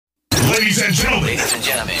Ladies and gentlemen.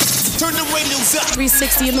 Turn the radios up.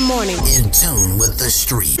 360 in the morning. In tune with the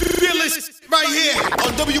street. Fearless right here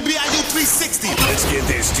on WBIU 360. Let's get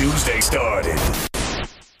this Tuesday started.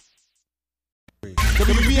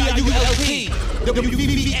 WBIU LP,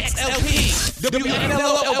 WBBXLP,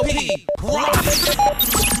 WFLLP,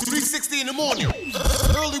 360 in the morning.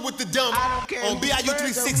 Early with the dump on BIU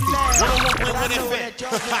 360. 101.1 FM.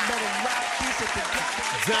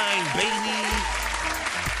 Dying, baby.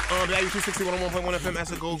 BIU 360, 101.1 FM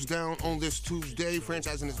as it goes down on this Tuesday.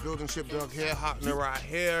 Franchise in this building, Ship Dog here, hot in the right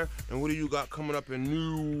here. And what do you got coming up in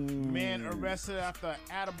news? Man arrested after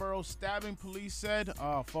Attleboro stabbing, police said.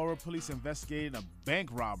 Forward police investigating a bank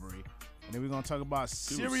robbery. And then we're going to talk about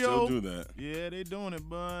serial. Still do that. Yeah, they doing it,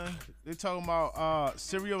 bud. They talking about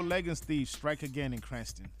serial leggings thieves strike again in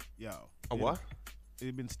Cranston. Yo. A what?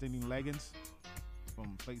 They've been stealing leggings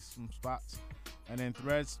from spots. And then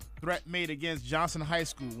threat made against Johnson High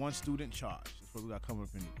School, one student charged. That's what we got coming up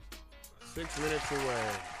in news. 6 minutes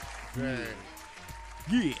away. Dang.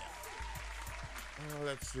 Yeah.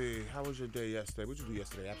 Let's see. How was your day yesterday? What'd you do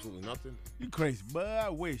yesterday? Absolutely nothing. You crazy, but I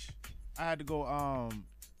wish. I had to go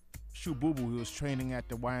shoot Boo Boo. He was training at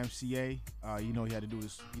the YMCA. He had to do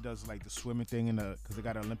this. He does like the swimming thing because they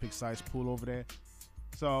got an Olympic-sized pool over there.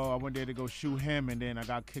 So I went there to go shoot him, and then I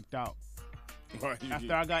got kicked out.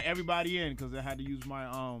 After I got everybody in, because I had to use my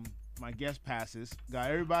my guest passes, got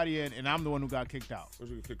everybody in, and I'm the one who got kicked out.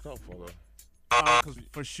 What'd you get kicked out for, though? Because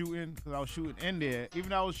I was shooting in there.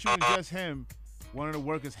 Even though I was shooting just him, one of the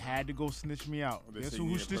workers had to go snitch me out. Guess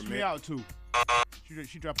who snitched me out to?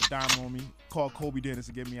 She dropped a dime on me, called Kobe Dennis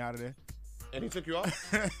to get me out of there. And he took you out?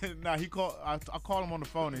 Nah, he called. I called him on the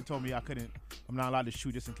phone and he told me I'm not allowed to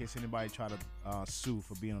shoot just in case anybody try to sue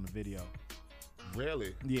for being on the video.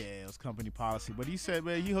 Really? Yeah, it was company policy. But he said,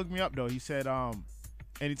 man, he hooked me up though. He said,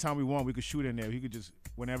 anytime we want, we could shoot in there. He could just,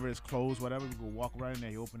 whenever it's closed, whatever, we could walk right in there.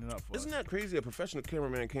 He opened it up for us. Isn't that crazy? A professional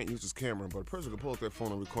cameraman can't use his camera, but a person can pull up their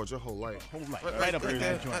phone and record your whole life. Right up in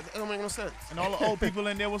that joint. It don't make no sense. And all the old people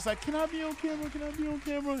in there was like, can I be on camera? Can I be on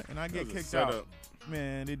camera? And I get kicked out.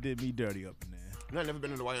 Man, they did me dirty up in there. I've never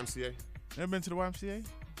been to the YMCA. Never been to the YMCA?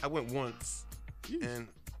 I went once, and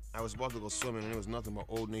I was about to go swimming, and there was nothing but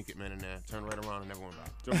old naked men in there. Turned right around and never went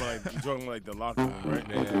back. You're talking like the locker room, right?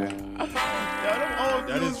 Yeah,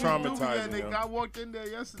 that is traumatizing. I walked in there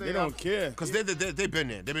yesterday. They don't care. Because they've been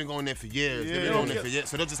there. They've been going there for years. They've been going there for years.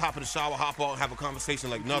 So they'll just hop in the shower, hop out, and have a conversation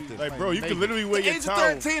like nothing. Like, bro, you can literally wear your age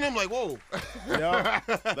towel. of 13, I'm like, whoa. Yeah.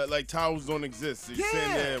 like towels don't exist. So you're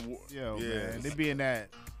sitting there. Man, they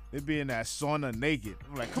be in that sauna naked.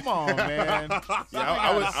 I'm like, come on, man. Yeah,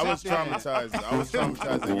 I was traumatized. I was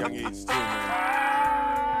traumatized at a young age too,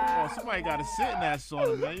 man. Come on, somebody got to sit in that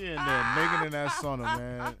sauna, man. You're in there naked in that sauna,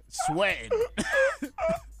 man, sweating.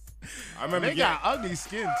 I remember they got ugly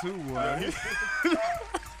skin too, boy.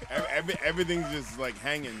 Everything's just like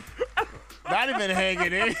hanging. Not even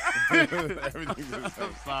hanging in. Everything's just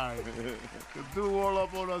I'm sorry. The dude rolled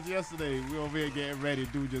up on us yesterday. We over here getting ready.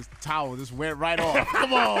 Dude just towel just went right off.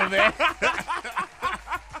 Come on, man.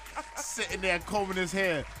 Sitting there combing his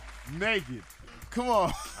hair naked. Come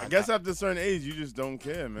on. I guess after a certain age, you just don't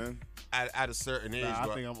care, man. At a certain age, I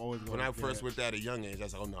think I'm always going when I first went there at a young age, I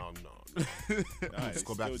was like, oh, no. Just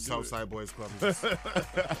go back to Southside Boys Club and just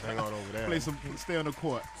hang out over there. Stay on the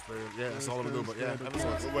court. Yeah, that's all I'm going to do. But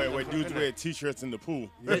yeah, Wait, dudes wear t-shirts in the pool.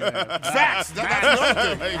 Yeah. Facts. That's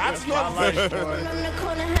nothing. That's nothing.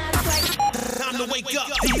 Time to wake up.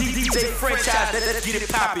 DJ Franchise, let's get it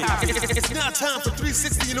poppin'. It's now time for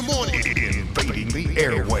 360 in the morning. Invading the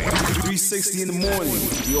airway. 360 in the morning.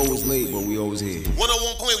 We always late, but we always here.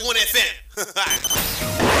 101.1 FM.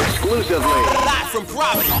 Exclusively. Live from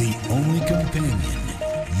Providence. The only companion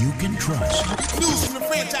you can trust. News from the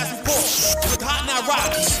Franchise Report with Hot Now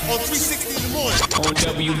Rockets on 360 in the morning. On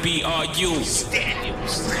WBRU.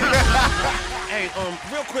 Hey,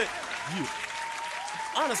 real quick,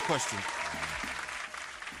 honest question.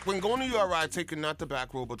 When going to URI, taking not the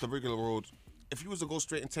back road, but the regular road, if you was to go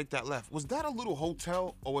straight and take that left, was that a little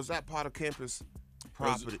hotel or was that part of campus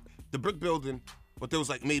property? The brick building, but there was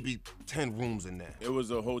like maybe 10 rooms in there. It was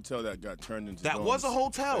a hotel that got turned into domes. That was a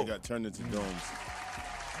hotel? It got turned into domes.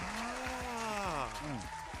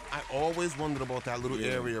 I always wondered about that little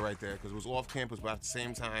area right there because it was off campus, but at the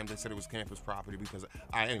same time, they said it was campus property because,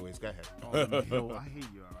 anyways, go ahead. I hate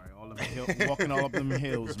you, all right? All of the walking all up them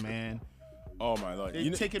hills, man. Oh my Lord! They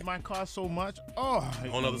taking my car so much. Oh,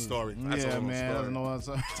 whole other story. That's yeah, man. That's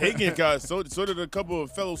taking cars. So did a couple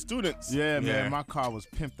of fellow students. Yeah, man. My car was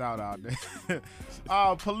pimped out there.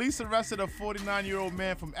 Police arrested a 49-year-old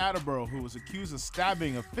man from Attleboro who was accused of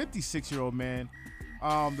stabbing a 56-year-old man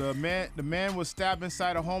The man was stabbed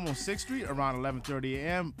inside a home on 6th Street around 11:30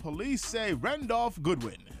 a.m. Police say Randolph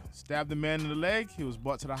Goodwin stabbed the man in the leg. He was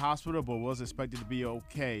brought to the hospital but was expected to be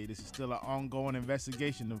okay. This is still an ongoing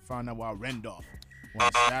investigation to find out why Randolph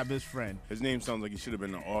wanted to stab his friend. His name sounds like he should have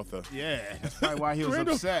been an author. Yeah, that's probably why he was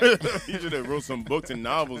upset. He should have wrote some books and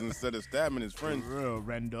novels instead of stabbing his friends.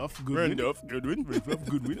 Randolph Goodwin. Randolph Goodwin. Randolph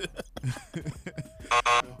Goodwin.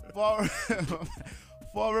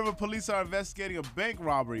 Fall River police are investigating a bank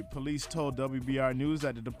robbery. Police told WBR News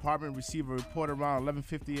that the department received a report around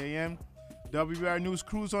 11:50 a.m. WBR News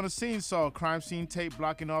crews on the scene saw a crime scene tape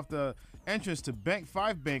blocking off the entrance to Bank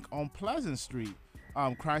 5 Bank on Pleasant Street.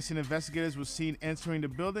 Crime scene investigators were seen entering the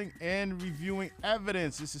building and reviewing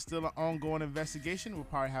evidence. This is still an ongoing investigation. We'll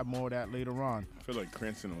probably have more of that later on. I feel like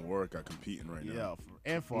Cranston and Warwick are competing right now.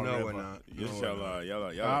 Yeah, and Fall No, River. we're not. Yes, y'all Oh,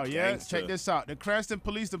 yeah. gangster. Check this out. The Cranston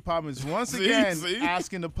Police Department is once See? again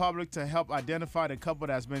asking the public to help identify the couple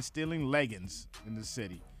that's been stealing leggings in the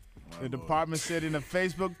city. The department said in a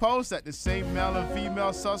Facebook post that the same male and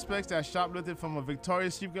female suspects that shoplifted from a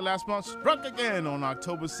Victoria's Secret last month struck again on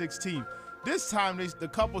October 16th. This time, the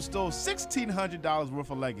couple stole $1,600 worth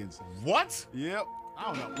of leggings. What? Yep. I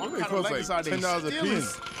don't know. What They kind of cost leggings like are they $10 a stealing?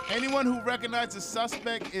 piece. Anyone who recognizes the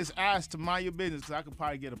suspect is asked to mind your business. Cause I could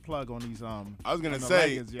probably get a plug on these. I was gonna on the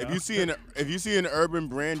say, leggings, yo. if you see an urban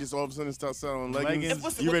brand just all of a sudden start selling leggings,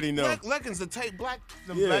 Leggings. you already know. Leggings, the tight black.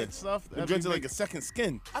 the Yeah. black stuff. You get to like a second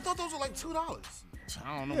skin. I thought those were like $2.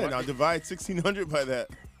 I don't know. Yeah, what now they- divide 1,600 by that.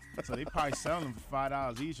 So they probably selling them for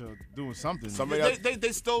 $5 each or doing something. Somebody else,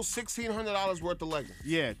 They stole $1,600 worth of leggings.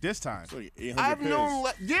 Yeah, this time. it's like 800 I've pairs.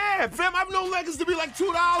 known, fam, I've known leggings to be like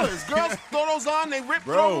 $2. Girls throw those on, they rip,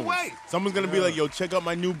 throw them Bro, away. someone's gonna be like, "Yo, check out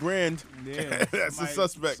my new brand." Yeah, That's the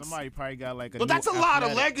suspect. Somebody probably got like a. But new that's a lot of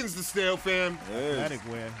athletic- leggings to steal, fam. Athletic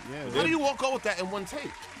wear. How Yeah. do you walk out with that in one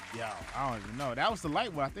take? Yo, I don't even know. That was the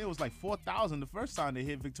light one. I think it was like 4,000 the first time they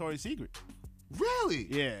hit Victoria's Secret. Really?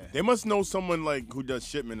 Yeah. They must know someone like who does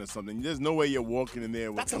shipment or something. There's no way you're walking in there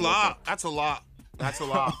with. That's a lot. That's a lot. That's a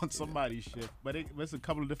lot. On somebody's shit. But it's a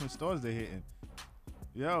couple of different stores they're hitting.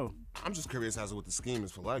 Yo. I'm just curious as to what the scheme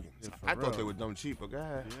is for leggings. Yeah, for I thought real. they were dumb cheap, but go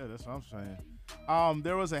ahead. Yeah, that's what I'm saying.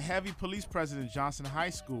 There was a heavy police presence in Johnson High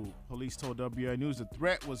School. Police told WBR News the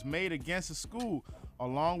threat was made against the school.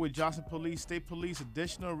 Along with Johnson Police, State Police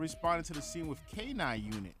additional responded to the scene with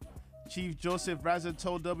K-9 unit. Chief Joseph Raza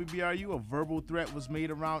told WBRU a verbal threat was made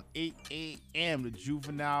around 8 a.m. The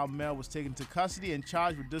juvenile male was taken to custody and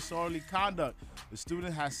charged with disorderly conduct. The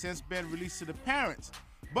student has since been released to the parents.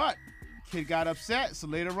 But kid got upset, so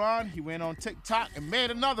later on he went on TikTok and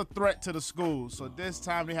made another threat to the school. So this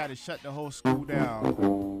time they had to shut the whole school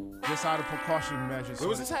down. Just out of precaution measures. Where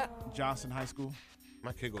was this at? Johnson High School.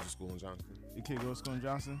 My kid goes to school in Johnson. Your kid goes to school in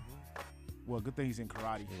Johnson? Well, good thing he's in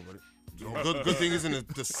karate. Good thing he's in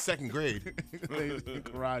the second grade. He's in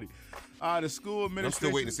karate. The school administration. I'm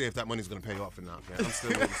still waiting to see if that money's gonna pay off or not, man. I'm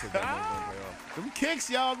still waiting to see if that money's gonna pay off. Them kicks,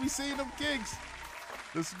 y'all be seeing them kicks.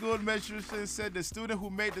 The school administration said the student who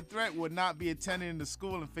made the threat would not be attending the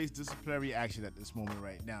school and face disciplinary action at this moment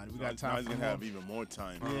right now. We got Now time he's for gonna more. have even more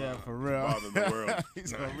time. Yeah, for real. Bother the world.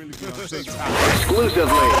 He's gonna really be on TikTok.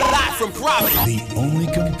 Live from Providence. The only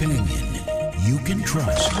companion you can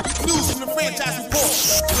trust. News from the franchise report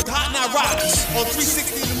with Hot Now Rockets on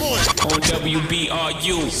 360 in the morning. On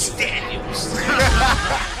WBRU.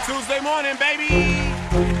 Tuesday morning, baby.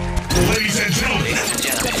 Ladies and gentlemen,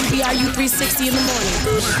 WBRU 360 in the morning.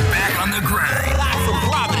 back on the grind. Live from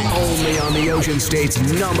Providence. Only on the Ocean State's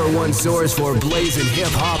 #1 source for blazing hip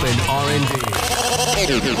hop and R&B. On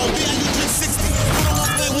BIU 360.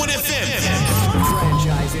 101.1 FM.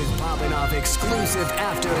 Franchises popping off exclusive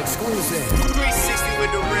after exclusive. 360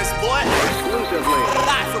 with the wrist, boy. Exclusively.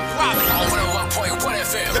 Live from Providence. 101.1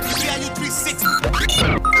 FM. WBIU 360.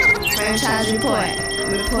 Franchise report.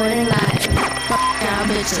 Reporting live. Y'all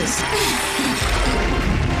bitches.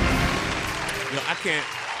 Yo, I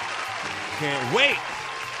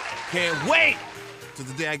can't wait till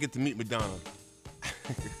the day I get to meet Madonna.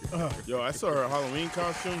 Yo, I saw her Halloween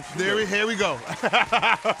costume. Here we go.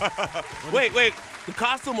 wait, the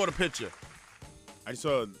costume or the picture? I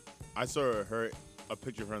saw her a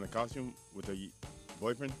picture of her in the costume with her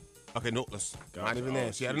boyfriend. Okay, no, let's not Gotcha. even there.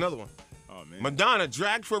 Oh, She had shoot. another one. Oh man. Madonna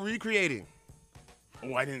dragged for recreating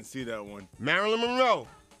Oh, I didn't see that one. Marilyn Monroe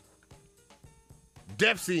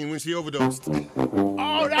death scene when she overdosed. Oh,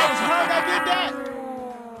 that was her that did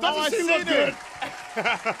that. Doesn't I she seen look good?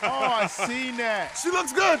 Oh, I seen that. She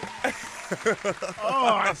looks good. Oh,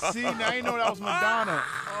 I seen that. I didn't know that was Madonna.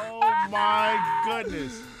 Oh my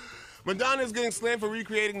goodness. Madonna is getting slammed for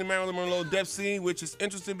recreating the Marilyn Monroe death scene, which is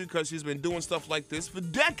interesting because she's been doing stuff like this for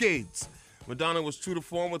decades. Madonna was true to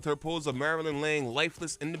form with her pose of Marilyn laying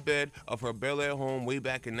lifeless in the bed of her Bel Air home way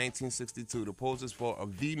back in 1962. The pose is for a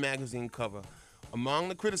V magazine cover. Among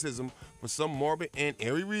the criticism, for some morbid and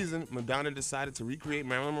eerie reason, Madonna decided to recreate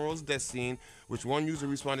Marilyn Monroe's death scene, which one user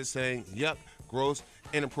responded saying, "Yuck, gross,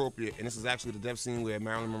 inappropriate." And this is actually the death scene where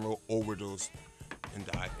Marilyn Monroe overdosed and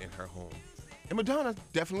died in her home. And Madonna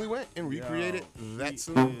definitely went and recreated that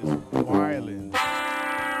scene. Wildin'. She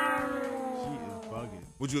is bugging.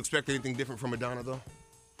 Would you expect anything different from Madonna, though?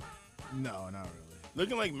 No, not really.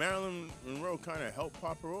 Looking like Marilyn Monroe kind of helped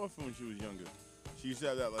pop her off when she was younger. She used to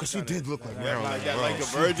have that like. Because she did look like yeah, Marilyn like that, Monroe. like a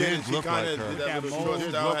virgin. And she look kind like of her. did that little That short mole.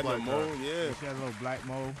 style, had Look the like mole. her. Yeah. She had a little black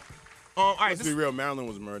mole. All right, Let's be real. Marilyn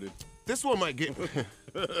was murdered. this one might get.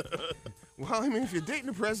 Well, I mean, if you're dating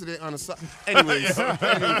the president on the side. Anyways.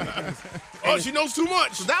 Oh, she knows too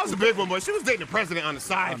much. So that was a big one, but she was dating the president on the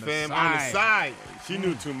side, On the fam. On the side. side. She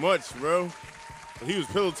knew too much, bro. But he was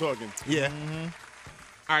pillow talking. Yeah.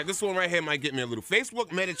 All right, this one right here might get me a little.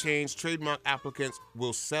 Facebook Meta change trademark applicants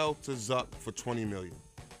will sell to Zuck for $20 million.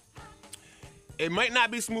 It might not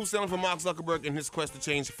be smooth sailing for Mark Zuckerberg in his quest to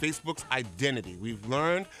change Facebook's identity. We've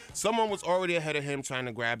learned someone was already ahead of him trying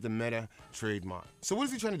to grab the Meta trademark. So what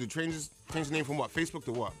is he trying to do? Change the name from what? Facebook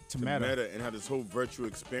to what? To To Meta. Meta and have this whole virtual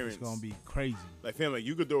experience. It's gonna be crazy. Like, fam, like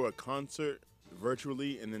you could throw a concert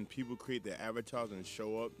virtually and then people create their avatars and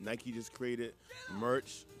show up. Nike just created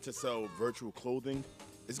merch to sell virtual clothing.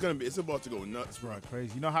 It's about to go nuts, bro. Right,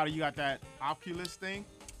 crazy. You know how you got that Oculus thing?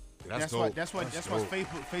 That's dope. what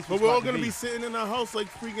Facebook. But we're all gonna be sitting in our house like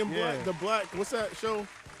freaking Yeah. black. What's that show?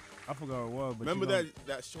 I forgot what it was, but Remember you know,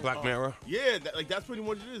 that show? Black Mirror? Yeah, that's pretty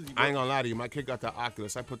much what it is. I ain't gonna lie to you. My kid got that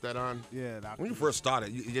Oculus. I put that on. Yeah, the When you Oculus. first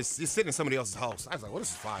started, you're sitting in somebody else's house. I was like, "Well,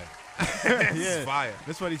 this is fire. Yeah. This is fire."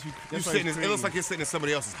 That's what he's. It looks like you're sitting in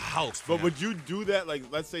somebody else's house. But fam. would you do that? Like,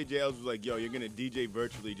 let's say JL's was like, yo, you're going to DJ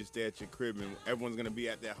virtually, just stay at your crib, and everyone's going to be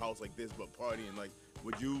at their house like this, but partying. Like,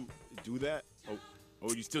 would you do that? Or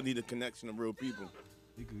would you still need a connection of real people?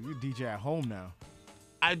 You DJ at home now.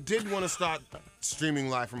 I did want to start streaming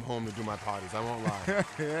live from home to do my parties. I won't lie.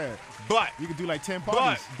 Yeah. But You could do like 10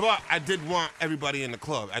 parties. But I did want everybody in the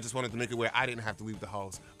club. I just wanted to make it where I didn't have to leave the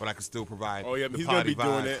house, but I could still provide. Oh, yeah, but the he's going to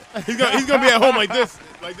party be doing vibe. it. He's gonna be at home like this.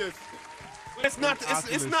 Like this. It's not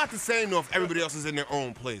the same though if everybody else is in their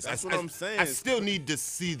own place. That's what I'm saying. I still need to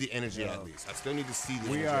see the energy at least. I still need to see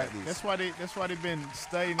the We energy are. at least. That's why they've been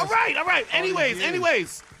studying. All right. these years.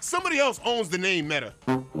 Anyways, somebody else owns the name Meta.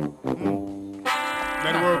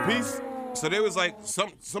 Meta World Peace. So there was like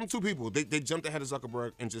some two people. They jumped ahead of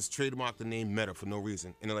Zuckerberg and just trademarked the name Meta for no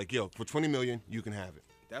reason. And they're like, yo, for $20 million, you can have it.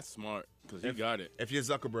 That's smart, because he got it. If you're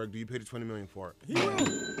Zuckerberg, do you pay the $20 million for it? He will.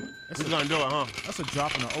 Who's gonna do it, huh? That's a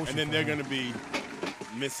drop in the ocean. And then for they're him. going to be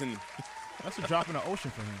missing. That's a drop in the ocean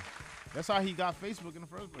for him. That's how he got Facebook in the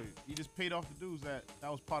first place. He just paid off the dudes that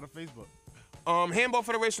was part of Facebook. Handball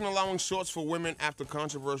Federation allowing shorts for women after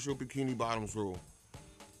controversial bikini bottoms rule.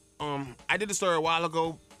 I did a story a while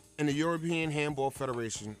ago in the European Handball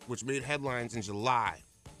Federation, which made headlines in July.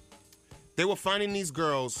 They were finding these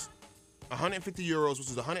girls 150 euros, which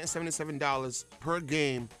is $177 per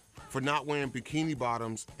game, for not wearing bikini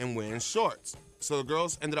bottoms and wearing shorts. So the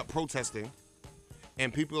girls ended up protesting,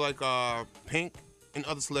 and people like Pink and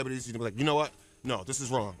other celebrities, you know, like, you know what? No, this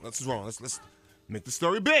is wrong. This is wrong. Let's make the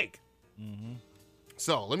story big.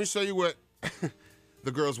 So let me show you what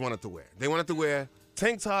the girls wanted to wear. They wanted to wear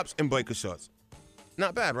tank tops and biker shorts.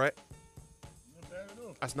 Not bad, right? Not bad at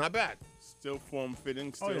all. That's not bad. Still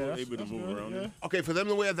form-fitting, still yeah, able to that's move good, around. yeah. it. Okay, for them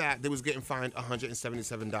to wear that, they was getting fined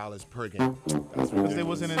 $177 per game. Because they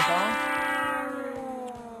wasn't in thong.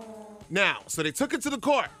 Now, so they took it to the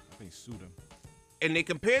court, They sued him. and they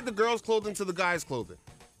compared the girls' clothing to the guys' clothing.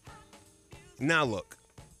 Now look,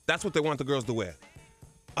 that's what they want the girls to wear.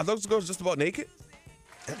 Are those girls just about naked?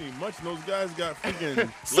 Pretty much, those guys got freaking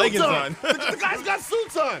Suits leggings on. the guys got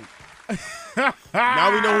suits on.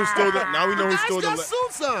 Now we know who stole the. Now we know who Guys stole got the.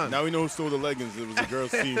 suits on. Now we know who stole the leggings. It was a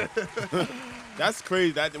girl's team. That's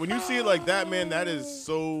crazy. That when you see it like that, man, that is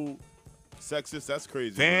so sexist. That's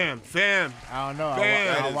crazy. Fam. I don't know.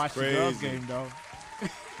 Damn. I watched the girls' Crazy. game though.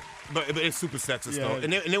 But it's super sexist Yeah. though,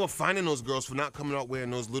 and they were finding those girls for not coming out wearing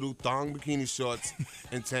those little thong bikini shorts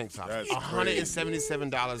and tank tops. That's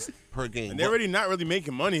 $177 per game. And they're already not really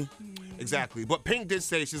making money. Exactly. But Pink did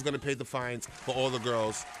say she's gonna pay the fines for all the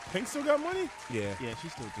girls. Pink still got money. Yeah. Yeah,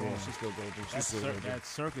 she's still doing. She's still going through. She's That's still going through. that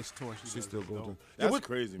circus tour. She's still going through. That's what,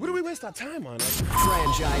 crazy, What do man. we waste our time on?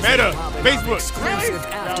 Franchise Meta, popping Facebook, exclusive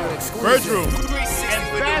after exclusive. Virtual.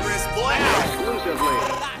 360 with the wrist blast.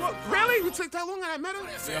 respectively. What, really? You took that long and I met her?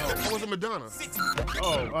 I was a Madonna.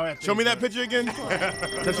 Oh, show me that picture again.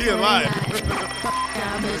 Cause she alive.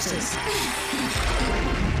 Y'all bitches.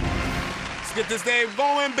 Let's get this day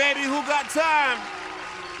going, baby. Who got time?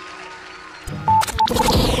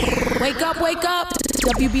 Wake up, wake up.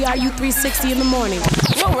 WBRU 360 in the morning.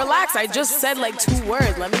 Yo, relax. I just said like 2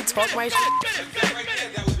 words. Let me talk my shit.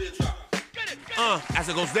 As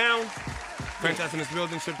it goes down, franchise in this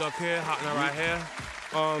building, shipped up here, hot now right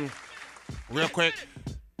here. Real quick,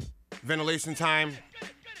 ventilation time.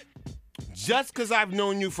 Just because I've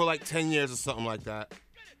known you for like 10 years or something like that,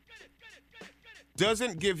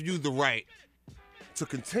 doesn't give you the right to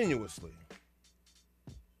continuously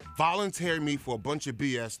volunteer me for a bunch of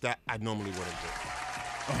BS that I normally wouldn't do.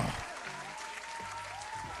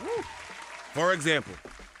 For example,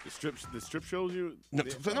 The strip shows you.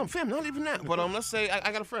 no, fam, not even that. But let's say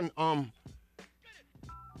I got a friend.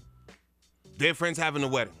 Their friend's having a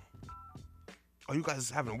wedding. Oh, you guys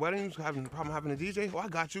having a wedding? You having a problem having a DJ? Oh, I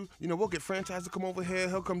got you. You know, we'll get franchise to come over here.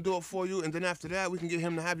 He'll come do it for you, and then after that, we can get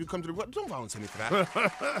him to have you come to the wedding. Don't volunteer me for that.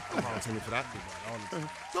 Don't volunteer me for that.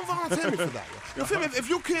 Don't volunteer me for that. You feel me? If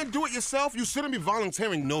you can't do it yourself, you shouldn't be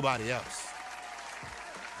volunteering nobody else.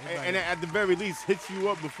 And at the very least, hits you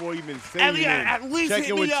up before even saying your name. At least Checking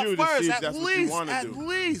hit me with up you first. to see if that's what you want to do.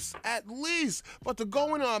 At least. But to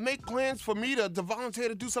go and make plans for me to volunteer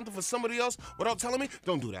to do something for somebody else without telling me,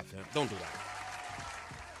 don't do that, fam. Don't do that.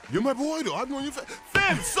 You're my boy, though. I've known you,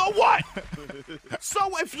 fam. So what?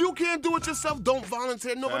 So if you can't do it yourself, don't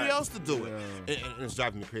volunteer nobody else to do it. And it's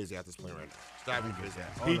driving me crazy at this point right now. It's driving me crazy.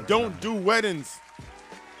 He don't do weddings.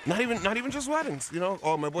 Not even just weddings, you know.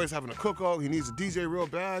 Oh, my boy's having a cookout. He needs a DJ real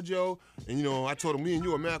bad, yo. And, you know, I told him me and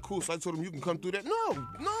you are mad cool, so I told him you can come through that. No,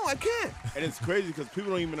 I can't. And it's crazy because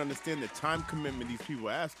people don't even understand the time commitment these people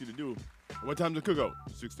ask you to do. What time's the cookout?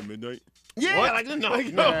 6 to midnight. Yeah, what? like,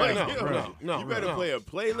 no. You better play a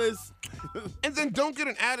playlist. And then don't get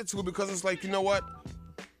an attitude because it's like, you know what?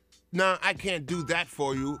 Nah, I can't do that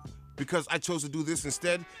for you because I chose to do this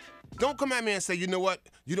instead. Don't come at me and say, you know what?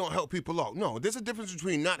 You don't help people out. No, there's a difference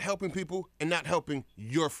between not helping people and not helping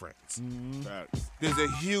your friends. Facts. There's a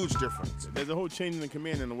huge difference. There's a whole change in the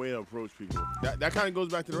command and the way to approach people. That kind of goes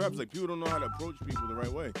back to the reps. Like, people don't know how to approach people the right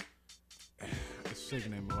way. It's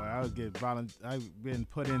sickening, boy. I've been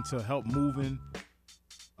put into help moving.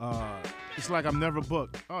 It's like I'm never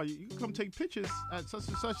booked. Oh, you can come take pictures at such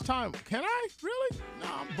and such time. Can I? Really? No,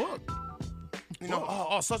 I'm booked. You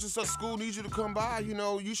know, such and such school needs you to come by. You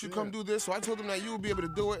know, you should come do this. So I told them that you would be able to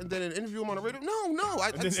do it, and then interview him on the radio. No. I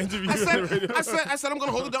said I'm going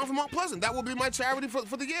to hold it down for Mount Pleasant. That will be my charity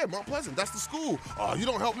for the year. Mount Pleasant. That's the school. Oh, you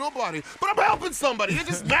don't help nobody, but I'm helping somebody. You're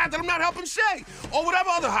just mad that I'm not helping Shay or whatever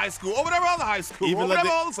other high school or whatever other high school. Even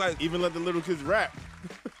let the little kids rap.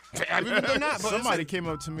 I've even done that. But somebody came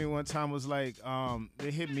up to me one time, was like, they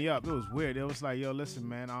hit me up. It was weird. It was like, yo, listen,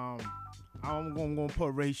 man, I'm gonna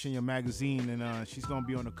put Rach in your magazine, and she's gonna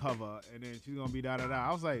be on the cover, and then she's gonna be da-da-da.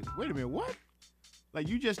 I was like, wait a minute, what? Like,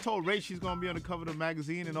 you just told Rach she's gonna be on the cover of the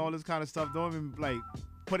magazine and all this kind of stuff. Don't even, like,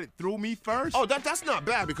 put it through me first? Oh, that's not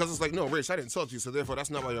bad because it's like, no, Rich, I didn't talk to you, so therefore that's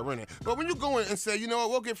not why you're running. But when you go in and say, you know what,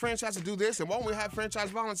 we'll get franchise to do this, and why don't we have franchise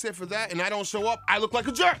volunteer for that, and I don't show up, I look like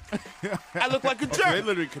a jerk. I look like a jerk. They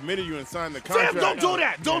literally committed you and signed the contract. Damn, don't do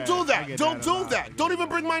that. Don't do that. Don't do that. Don't even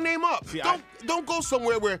bring my name up. See, don't go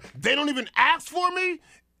somewhere where they don't even ask for me.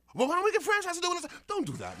 Well, why don't we get franchise to do this? Don't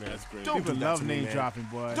do that, man. That's great. Don't People do that love to me, name man. dropping,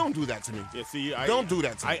 boy. Don't do that to me. Yeah, see, don't do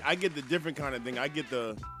that to me. I get the different kind of thing. I get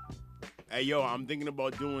the, hey, yo, I'm thinking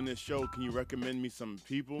about doing this show. Can you recommend me some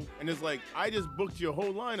people? And it's like, I just booked your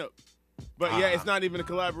whole lineup. But yeah, it's not even a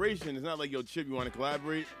collaboration. It's not like, yo, Chip, you want to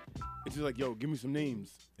collaborate? It's just like, yo, give me some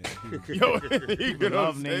names. Yo, you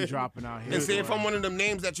love name dropping out here. And say if I'm one of them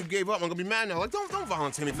names that you gave up, I'm gonna be mad now. Like, don't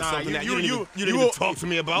volunteer me for something that you didn't even talk to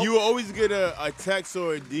me about. You will always get a text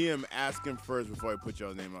or a DM asking first before I put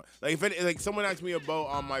your name out. Like if someone asked me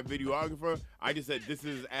about my videographer, I just said this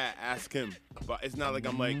is at Ask Him. But it's not like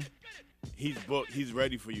I'm like, he's booked, he's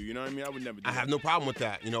ready for you. You know what I mean? I would never do that. I have no problem with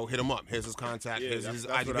that. You know, hit him up. Here's his contact. Here's his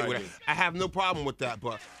ID. I have no problem with that.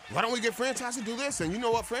 But why don't we get franchise to do this? And you know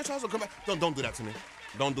what? Franchise will come back. Don't do that to me.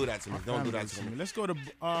 Don't do that to me. Don't do that to me. Let's go to.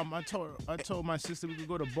 I told my sister we could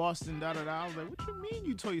go to Boston. Da da da. I was like, what you mean?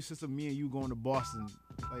 You told your sister me and you going to Boston?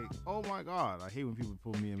 Like, oh my God! I hate when people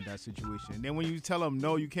put me in that situation. And then when you tell them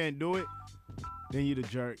no, you can't do it, then you the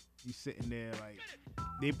jerk. You sitting there like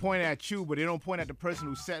they point at you, but they don't point at the person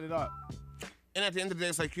who set it up. And at the end of the day,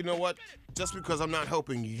 it's like, you know what? Just because I'm not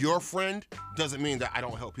helping your friend doesn't mean that I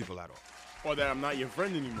don't help people at all. or that I'm not your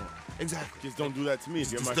friend anymore. Exactly. Just don't do that to me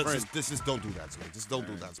if you're my friend. Just don't do that to me. Just don't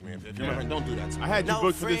do that to me. If you're my friend, don't do that to me. I had you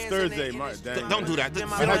booked for this Thursday, Mark. Don't do that.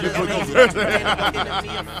 I had you booked for Thursday.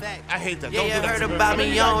 I hate that. Don't do that. heard about me,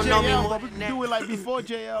 you don't know me. But we can do it like before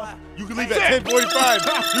JL. You can leave at 10:45.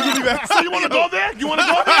 You can leave at. So you want to go there? You want to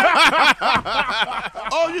go there?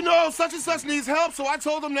 Oh, you know, such and such needs help. So I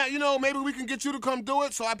told them that, you know, maybe we can get you to come do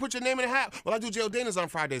it. So I put your name in the hat. Well, I do J.O. Dana's on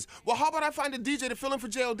Fridays. Well, how about I find a DJ to fill in for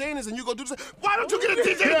J.O. Dana's and you go do this? Why don't you get a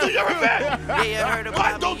DJ to do your event?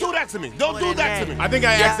 Why? Don't do that to me. Don't do that to me. I think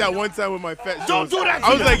I asked that one time with my fat shows. Don't do that to I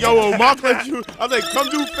was me. like, yo, will Mark let you? I was like, come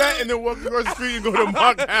do fat and then walk across the street and go to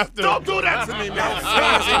Mark after. Don't do that to me, man.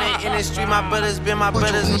 Friends in the industry, my brothers been my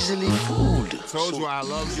brothers. Easily fooled. Told you I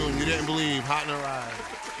loved you and you didn't believe. Hot in the ride.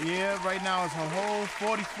 Yeah, right now it's a whole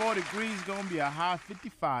 44 degrees. Gonna be a high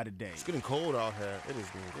 55 today. It's getting cold out here. It is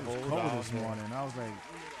getting cold, out This here. morning. I was like,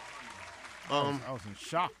 I was in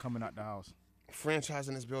shock coming out the house.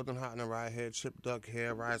 Franchising this building, Hot in the Ride here, Chip Duck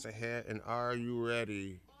here, Rise Ahead, and are you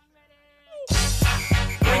ready?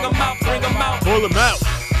 Bring 'em out, bring 'em out. Pull him out.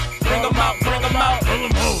 Bring 'em out, bring 'em out. Pull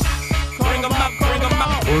him out. Bring 'em out, bring 'em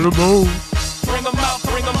out. Pull him out. Bring 'em out,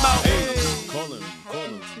 bring 'em out. Hey, call him.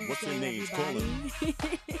 What's your name? Call him.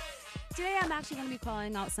 Today I'm actually going to be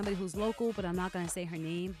calling out somebody who's local, but I'm not going to say her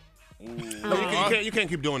name. No, you can't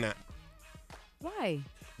keep doing that. Why?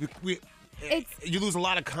 You lose a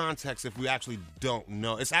lot of context if we actually don't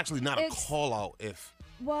know. It's actually not a call out if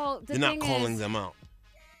you're not calling them out.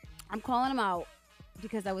 I'm calling them out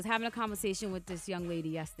because I was having a conversation with this young lady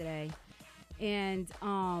yesterday, and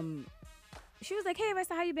she was like, "Hey,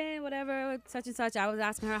 Resta, how you been? Whatever, such and such." I was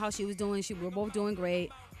asking her how she was doing. We were both doing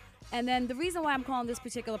great. And then the reason why I'm calling this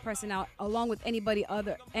particular person out, along with anybody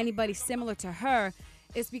similar to her,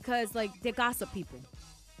 is because like they're gossip people.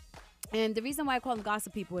 And the reason why I call them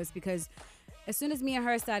gossip people is because as soon as me and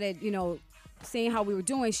her started, saying how we were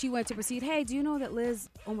doing, she went to proceed, "Hey, do you know that Liz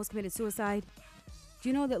almost committed suicide? Do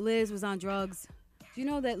you know that Liz was on drugs? Do you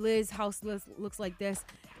know that Liz's house looks like this?"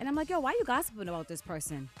 And I'm like, "Yo, why are you gossiping about this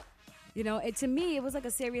person?" To me, it was like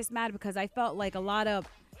a serious matter because I felt like a lot of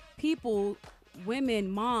people, women,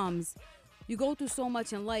 moms, you go through so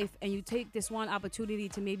much in life and you take this one opportunity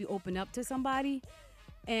to maybe open up to somebody.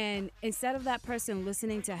 And instead of that person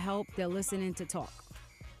listening to help, they're listening to talk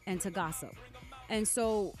and to gossip. And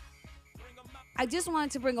so I just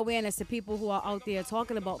wanted to bring awareness to people who are out there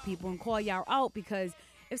talking about people and call y'all out, because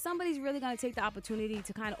if somebody's really going to take the opportunity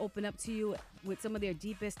to kind of open up to you with some of their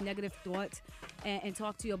deepest negative thoughts and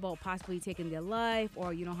talk to you about possibly taking their life,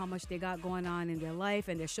 or how much they got going on in their life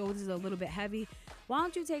and their shoulders are a little bit heavy, why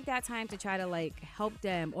don't you take that time to try to help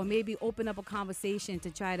them, or maybe open up a conversation to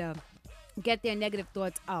try to get their negative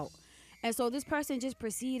thoughts out. And so this person just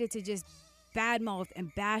proceeded to just badmouth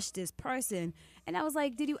and bash this person. And I was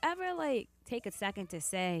like, did you ever take a second to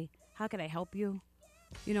say, how can I help you?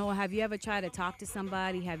 Have you ever tried to talk to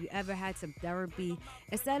somebody? Have you ever had some therapy?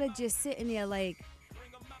 Instead of just sitting there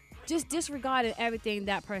just disregarding everything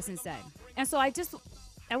that person said. And so I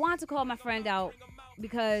wanted to call my friend out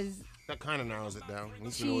because that kind of narrows it down. At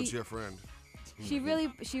least you know it's your friend. She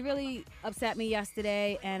really upset me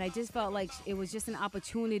yesterday, and I just felt like it was just an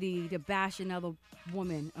opportunity to bash another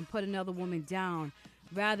woman and put another woman down,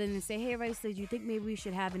 rather than say, "Hey, Raisa, do you think maybe we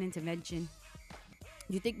should have an intervention?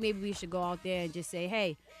 Do you think maybe we should go out there and just say,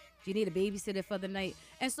 hey, do you need a babysitter for the night?"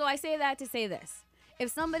 And so I say that to say this. If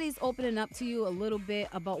somebody's opening up to you a little bit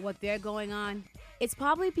about what they're going on, it's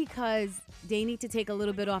probably because they need to take a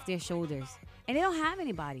little bit off their shoulders, and they don't have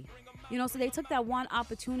anybody. So they took that one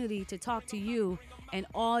opportunity to talk to you, and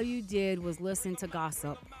all you did was listen to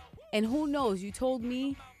gossip. And who knows, you told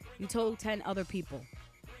me, you told 10 other people.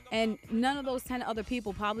 And none of those 10 other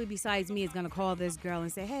people, probably besides me, is going to call this girl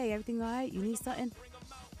and say, "Hey, everything all right? You need something?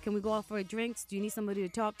 Can we go out for a drinks? Do you need somebody to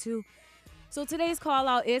talk to?" So today's call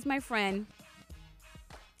out is my friend.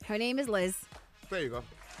 Her name is Liz. There you go.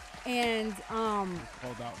 And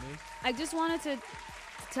Called out Liz. I just wanted to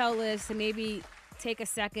tell Liz to maybe take a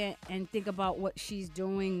second and think about what she's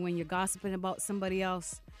doing when you're gossiping about somebody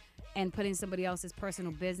else and putting somebody else's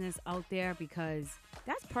personal business out there, because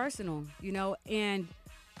that's personal, and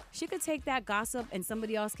she could take that gossip and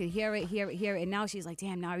somebody else could hear it, and now she's like,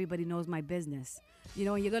 damn, now everybody knows my business. And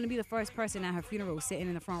you're going to be the first person at her funeral sitting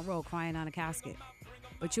in the front row crying on a casket.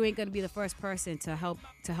 But you ain't going to be the first person to help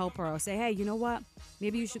her or say, hey, you know what?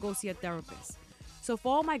 Maybe you should go see a therapist. So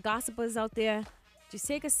for all my gossipers out there, just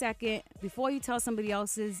take a second before you tell somebody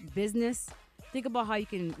else's business. Think about how you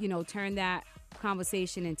can, turn that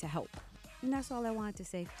conversation into help. And that's all I wanted to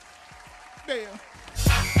say. Damn.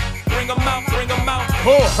 Bring 'em out, bring 'em out.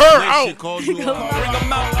 Pull her out. She called you out. Bring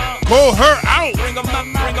 'em out. Pull her out. Bring 'em out,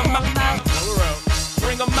 bring 'em out.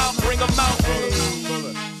 bring 'em out, bring 'em out.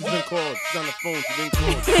 Brother, she's been called. She's on the phone. She's been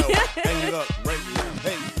called. Hang it up right now.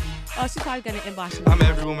 Hey. Oh, she's probably gonna inbox me. I'm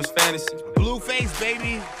every woman's fantasy. Blueface,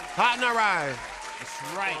 baby. Hot in our ride. That's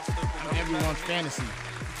right. I'm everyone's fantasy.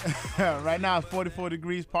 Right now it's 44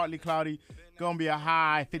 degrees, partly cloudy. Gonna be a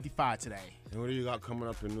high 55 today. And what do you got coming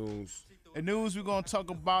up in news? In news, we're going to talk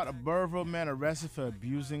about a Burville man arrested for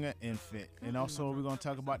abusing an infant. And also, we're going to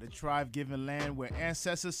talk about the tribe given land where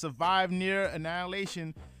ancestors survived near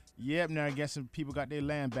annihilation. Yep, now I guess some people got their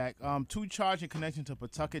land back. 2 charged in connection to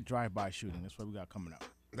Pawtucket drive-by shooting. That's what we got coming up.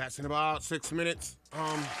 That's in about 6 minutes.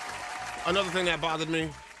 Another thing that bothered me,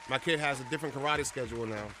 my kid has a different karate schedule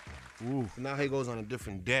now. Ooh. Now he goes on a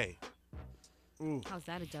different day. Ooh. How's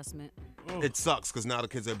that adjustment? Ooh. It sucks because now the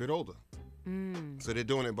kids are a bit older. So they're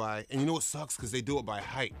doing it by, and you know what sucks? Because they do it by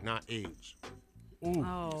height, not age. Ooh.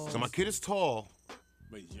 Oh. So my kid is tall,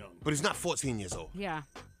 But he's young. but he's not 14 years old. Yeah.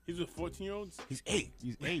 He's with 14-year-olds? He's 8.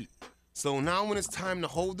 He's 8. So now when it's time to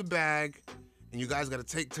hold the bag, and you guys got to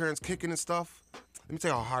take turns kicking and stuff, let me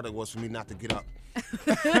tell you how hard it was for me not to get up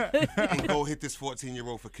and go hit this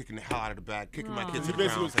 14-year-old for kicking the hell out of the bag, kicking my kids He to the basically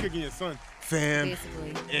ground. was kicking your son. Fam,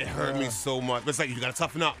 Basically. it hurt me so much. But it's like, you got to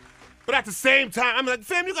toughen up. But at the same time, I'm like,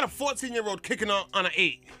 fam, you got a 14-year-old kicking on an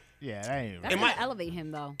 8. Yeah, that ain't That's right. gonna elevate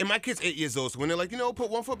him though. And my kid's 8 years old, so when they're like, put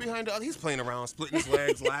one foot behind the other, he's playing around, splitting his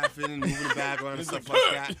legs, laughing, and moving the bag around and stuff like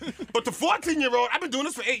that. But the 14-year-old, I've been doing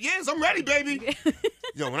this for 8 years. I'm ready, baby.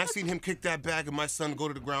 Yo, when I seen him kick that bag and my son go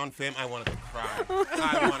to the ground, fam, I wanted to cry.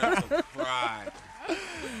 I wanted to cry.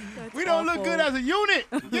 We don't look good as a unit.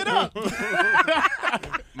 Get up.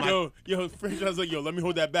 Yo, franchise like, yo, let me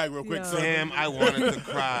hold that bag real quick, son. Fam, I wanted to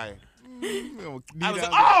cry. I was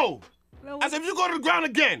like, oh! I said, if you go to the ground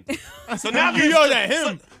again. So now You yelled at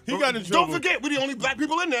him. He got in trouble. Don't forget, we're the only black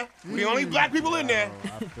people in there. We're the only black people in there.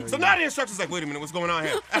 So now the instructor's like, wait a minute, what's going on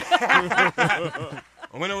here? I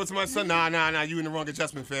went over to my son. Nah, you in the wrong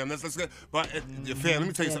adjustment, fam. Let's go. But fam, let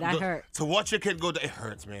me tell you something. that hurt. To watch your kid go, it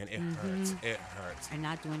hurts, man. It hurts. It hurts. And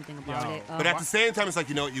not do anything about it. But at the same time, it's like,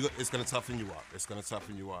 it's gonna toughen you up. It's gonna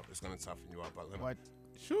toughen you up. It's gonna toughen you up. What?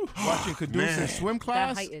 Watching Caduce in swim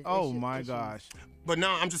class? height is Oh issue- my issue. gosh. But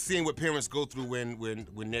now I'm just seeing what parents go through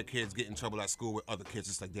when their kids get in trouble at school with other kids.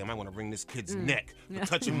 It's like, damn, I want to wring this kid's neck for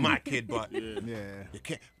touching my kid, but Yeah. you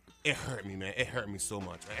can't. It hurt me, man. It hurt me so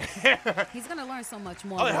much. He's gonna learn so much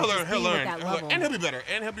more. Oh, than he'll just learn. He'll being at learn. that He'll learn. level. And he'll be better.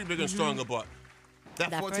 And he'll be bigger and stronger. But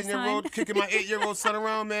that That first 14-year-old time? kicking my 8-year-old son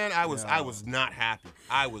around, man, I was not happy.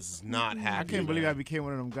 I was not happy. I can't believe I man. became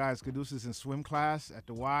one of them guys. Caduce is in swim class at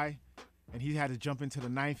the Y, and he had to jump into the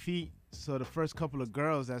 9 feet. So the first couple of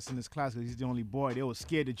girls that's in his class, because he's the only boy, they were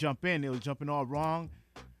scared to jump in. They were jumping all wrong.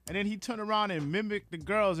 And then he turned around and mimicked the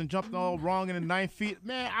girls and jumped all wrong in the 9 feet.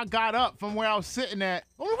 Man, I got up from where I was sitting at.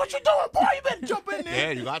 Oh, what you doing, boy? You better jump in there.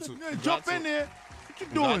 Yeah, you got to. Yeah, You jump got in to. there. What you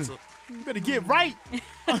got doing? to. You better get right.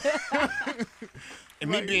 And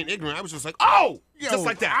me being ignorant, I was just like, oh! Just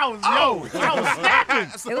like that. I was snapping.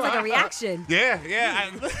 It was like a reaction. Yeah.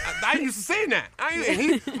 I used to say that.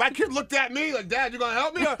 My kid looked at me like, Dad, you gonna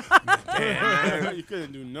help me? Damn, man. You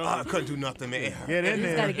couldn't do I nothing. couldn't do nothing, man. It hurt. Get in You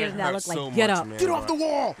there. just gotta get in that It look hurt like, so get much, up. man. Get off the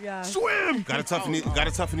wall. Yeah. Swim. Gotta toughen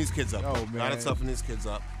these kids up. Oh, Gotta man. toughen these kids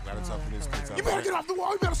up. Gotta toughen these kids up. You better get off the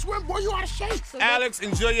wall. You better swim, boy. You out of shape. Alex,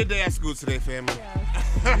 enjoy your day at school today, family.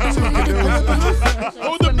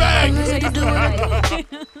 Hold the bag. So you do it right.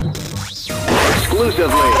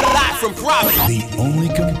 Exclusively. Live from Providence. The only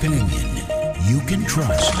companion you can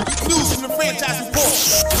trust. News from the franchise report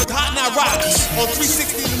with Hot Now Rockets on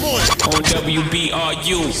 360 in the morning. On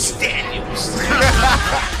WBRU. Daniels.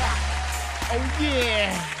 Oh,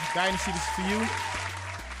 yeah. Dynasty, this is for you. I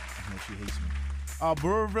know she hates me.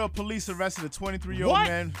 Burrillville police arrested a 23-year-old What?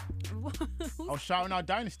 man. I was shouting out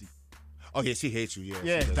Dynasty. Oh yeah, she hates you. Yeah.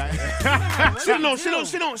 Yeah, She, does. Dynasty.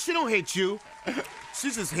 She don't hate you. She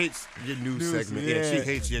just hates your news segment. Yeah, yeah. she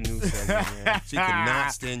hates your news segment. Yeah. She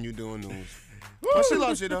cannot stand you doing news. But she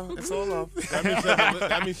loves you though. It's all love.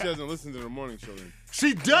 That means she doesn't listen to the morning show then.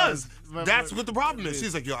 She does. But- That's what the problem is.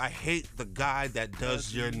 She's like, yo, I hate the guy that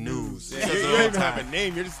does your news. She You says it don't all the even have time. a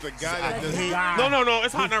name. You're just the guy that does. No,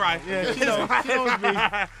 it's hot and right. Yeah, she knows me.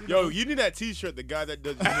 Yo, you need that T-shirt. The guy that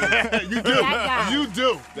does. Your news. You do. That guy. You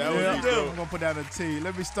do. That Yeah, would be dope. I'm gonna put that on T.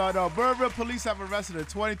 Let me start off. Burrillville police have arrested a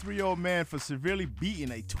 23-year-old man for severely beating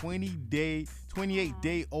a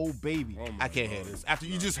 28-day-old baby. I can't hear this. After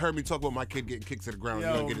you just heard me talk about my kid getting kicked to the ground, you're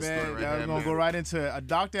Yo, gonna get a man, story right I'm there, gonna man. go right into it. A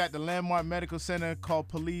doctor at the Landmark Medical Center called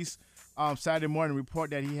police Saturday morning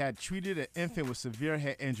report that he had treated an infant with severe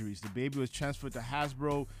head injuries. The baby was transferred to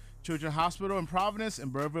Hasbro Children's Hospital in Providence,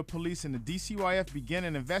 and Burrillville police and the DCYF began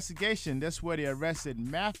an investigation. That's where they arrested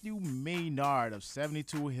Matthew Maynard of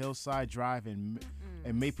 72 Hillside Drive in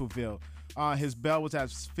in Mapleville. His bail was at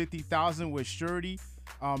 $50,000 with surety.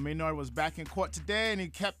 Maynard was back in court today, and he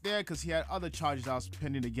kept there because he had other charges that was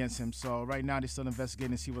pending against him. So right now they're still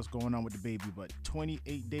investigating to see what's going on with the baby. But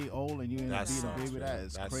 28-day-old and you end up being a baby, that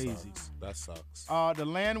is crazy. That sucks. The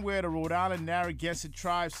land where the Rhode Island Narragansett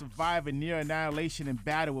tribe survived a near annihilation in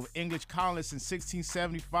battle with English colonists in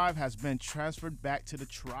 1675 has been transferred back to the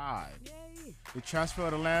tribe. Yay. The transfer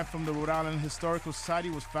of the land from the Rhode Island Historical Society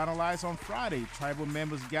was finalized on Friday. Tribal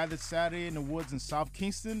members gathered Saturday in the woods in South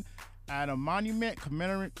Kingston at a monument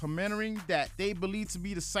commemorating that they believe to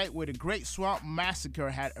be the site where the Great Swamp Massacre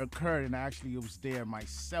had occurred. And actually, it was there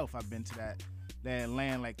myself. I've been to that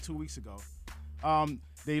land like 2 weeks ago.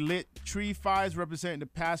 They lit tree fires representing the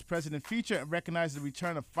past, present, and future and recognized the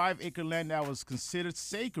return of 5-acre land that was considered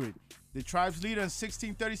sacred. The tribe's leader in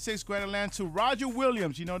 1636 granted land to Roger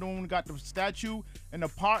Williams. You know, the one who got the statue in the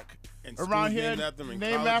park And around schools here,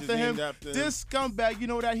 named after him. This scumbag, you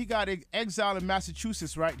know that he got exiled in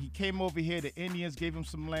Massachusetts, right? He came over here. The Indians gave him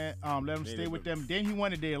some land, let him stay with them. Then he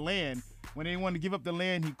wanted their land. When they wanted to give up the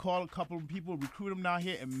land, he called a couple of people, recruited them down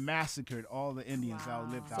here, and massacred all the Indians that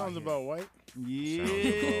lived out Sounds here. about white.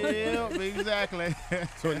 Yeah, exactly.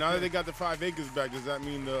 So now that they got the 5 acres back, does that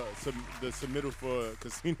mean the submittal for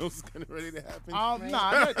casinos is kind of ready to happen?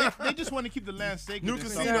 Nah, they just want to keep the land sacred New and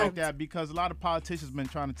stuff casino. like that because a lot of politicians been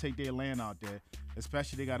trying to take their land out there.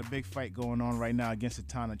 Especially they got a big fight going on right now against the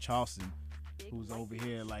town of Charleston, who's over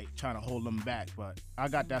here like trying to hold them back. But I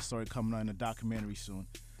got that story coming on in the documentary soon.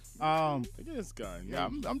 Look at this guy. Yeah,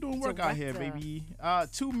 I'm doing work out here, baby.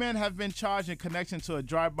 2 men have been charged in connection to a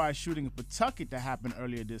drive-by shooting in Pawtucket that happened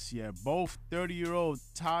earlier this year. Both 30-year-old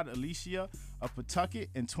Todd Alicia of Pawtucket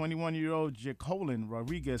and 21-year-old Jacqueline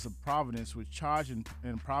Rodriguez of Providence was charged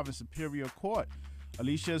in Providence Superior Court.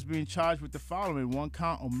 Alicia is being charged with the following: 1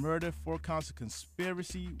 count of murder, 4 counts of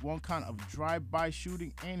conspiracy, 1 count of drive-by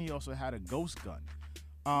shooting, and he also had a ghost gun.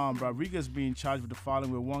 Rodriguez being charged with the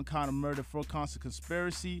following: with 1 count of murder, 4 counts of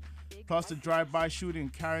conspiracy, plus the drive-by shooting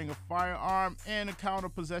and carrying a firearm, and a count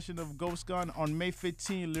of possession of a ghost gun. On May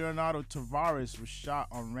 15, Leonardo Tavares was shot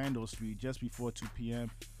on Randall Street just before 2 p.m.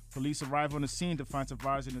 Police arrived on the scene to find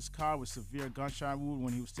Tavares in his car with severe gunshot wound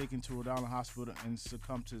when he was taken to Rhode Island Hospital and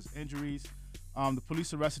succumbed to his injuries. The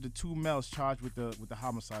police arrested the 2 males charged with the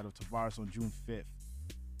homicide of Tavares on June 5th.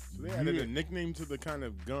 So they added a nickname to the kind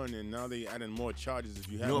of gun, and now they added more charges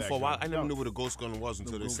if you have that for a while, gun. I never knew what a ghost gun was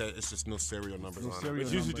until they said it's just no serial numbers on it.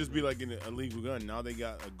 It used to just be like an illegal gun. Now they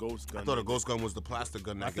got a ghost gun. I thought a ghost gun was the plastic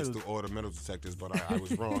gun that gets through all the metal detectors, but I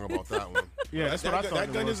was wrong about that one. Yeah, that's what I thought.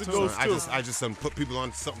 That gun is a ghost too. I just put people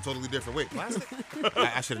on something totally different. Wait, plastic?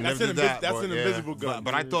 I should have never did that. That's an invisible gun.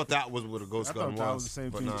 But I thought that was what a ghost gun was. That was the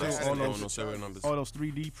same thing. No serial numbers. All those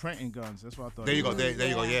 3D printing guns. That's what I thought. There you go. There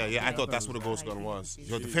you go. Yeah. I thought that's what a ghost gun was.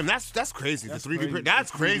 Yo, fam, that's crazy. The 3D print. That's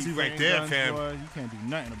crazy right there, guns, fam. Boy, you can't do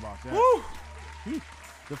nothing about that. Woo!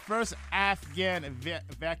 The first Afghan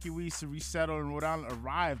evacuees to resettle in Rhode Island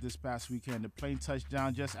arrived this past weekend. The plane touched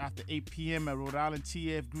down just after 8 p.m. at Rhode Island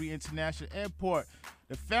T.F. Green International Airport.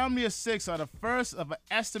 The family of 6 are the first of an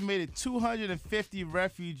estimated 250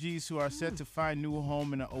 refugees who are set to find new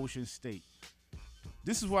home in the Ocean State.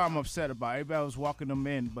 This is what I'm upset about. Everybody was walking them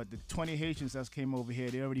in, but the 20 Haitians that came over here,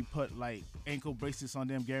 they already put like ankle bracelets on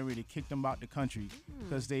them, getting ready to kick them out the country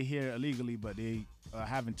because they here illegally, but they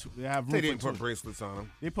have room. They didn't put bracelets on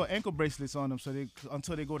them. They put ankle bracelets on them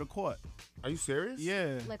until they go to court. Are you serious?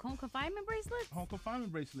 Yeah. Like home confinement bracelets? Home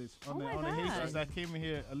confinement bracelets on the God. Haitians that came in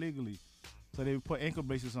here illegally. So they put ankle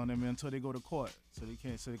bracelets on them until they go to court, so they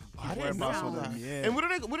can't. So they can keep whereabouts on them. Yeah. And what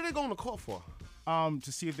are they going to court for?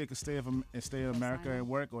 To see if they can stay in America and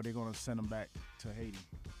work, or they're gonna send them back to Haiti.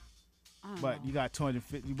 But you got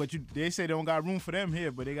 250. But they say they don't got room for them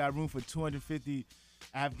here, but they got room for 250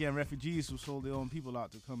 Afghan refugees who sold their own people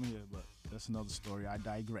out to come here. But that's another story. I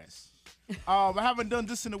digress. I haven't done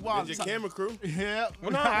this in a while. Your camera crew? Yeah.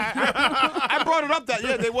 Well, no, I brought it up that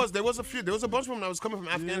there was a few. There was a bunch of them that was coming from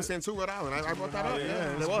Afghanistan to Rhode Island. I brought that up.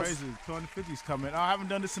 Yeah, there was. Crazy. 250's coming. I haven't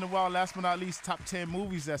done this in a while. Last but not least, top 10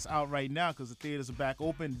 movies that's out right now because the theaters are back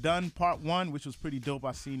open. Dune Part 1, which was pretty dope.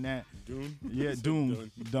 I seen that. Dune? Yeah, Dune.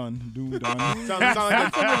 Done. Done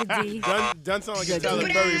sound like a Tyler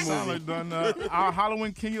Perry movie. Our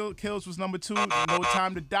Halloween Kills was number 2. No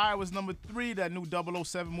Time to Die was number 3. That new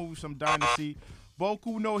 007 movie from Dynasty.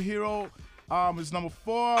 Boku no Hero is number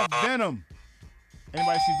 4. Venom.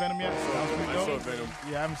 Anybody see Venom yet? I saw Venom.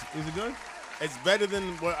 Yeah, is it good? It's better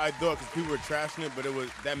than what I thought because people were trashing it, but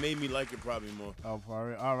that made me like it probably more. Oh,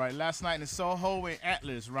 all right. Last night in Soho and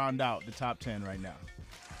Atlas round out the top 10 right now.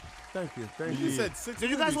 Thank you. You said 6. Did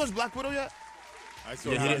you guys watch Black Widow yet? I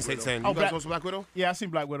saw Yeah, he Black didn't say Widow. 10. You guys watch Black Widow? Yeah, I seen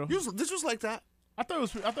Black Widow. This was like that. I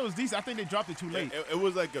thought it was decent. I think they dropped it too late. It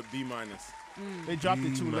was like a B-. They dropped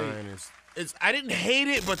it too late. I didn't hate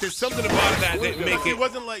it, but there's something about that that didn't make it. It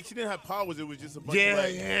wasn't like she didn't have powers. It was just a bunch of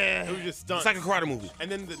like, it was just stunts. It's like a karate movie. And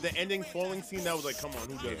then the ending falling scene, that was like, come on,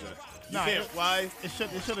 who does that? You Nah, can't fly. It should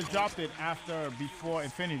have dropped it before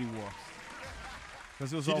Infinity War.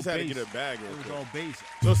 Because it was She all just had to base. get her bag real It was quick. all base.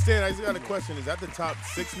 So Stan, I just got a question. Is that the top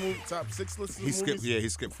six list of He skipped. movies? Yeah, he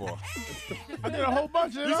skipped 4. I did a whole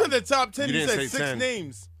bunch of You said the top 10. You You, didn't said say 6 10.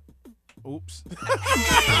 names. Oops.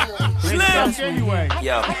 Slam! Anyway.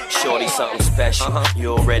 Yo, shorty something special.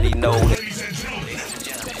 You already know.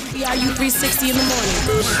 WBRU 360 in the morning.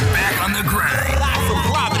 Back on the grind.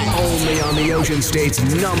 Only on the Ocean State's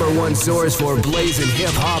 #1 source for blazing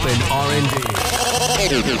hip hop and R&B.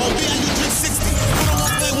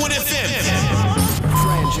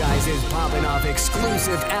 Franchises popping off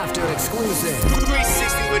exclusive after exclusive.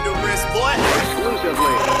 360 with the wrist, boy.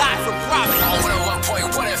 Exclusively. Live from Providence. On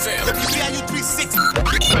 101.1 FM. WBRU 360.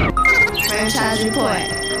 Franchise report.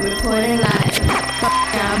 Reporting live.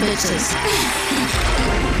 Y'all bitches.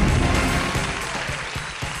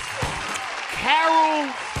 Carol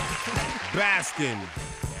Baskin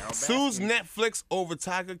sues Netflix over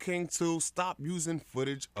Tiger King 2. Stop using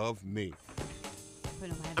footage of me. I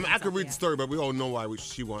mean, I could read the story, but we all know why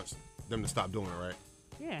she wants them to stop doing it, right?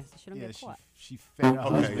 Yeah, so she don't get caught. She fed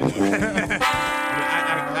up. Okay.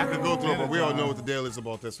 I could go through it, but we all know what the deal is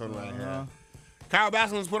about this one right here. Carol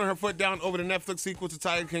Baskin is putting her foot down over the Netflix sequel to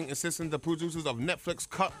Tiger King, insisting the producers of Netflix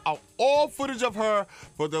cut out all footage of her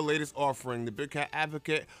for their latest offering. The Big Cat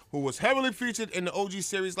advocate, who was heavily featured in the OG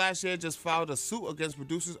series last year, just filed a suit against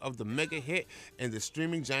producers of the mega hit and the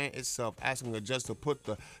streaming giant itself, asking a judge to put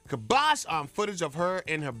the kibosh on footage of her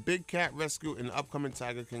and her Big Cat rescue in the upcoming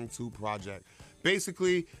Tiger King 2 project.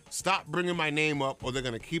 Basically, stop bringing my name up or they're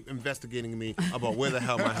going to keep investigating me about where the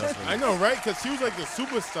hell my husband is. I know, right? Because she was like the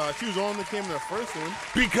superstar. She was on the came in the first one.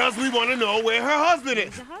 Because we want to know where her husband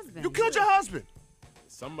is. Your husband. You killed your husband.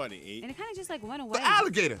 Somebody ate. And it kind of just like went away. The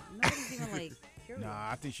alligator. Nobody's even like curious. Nah,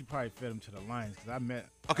 I think she probably fed him to the lions because I met.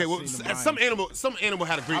 Okay, I well, seen them some lions. animal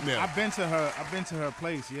had a great meal. I've been to her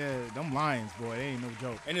place. Yeah, them lions, boy, they ain't no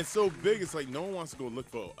joke. And it's so big, it's like no one wants to go look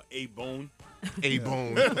for a bone. A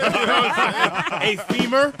bone. A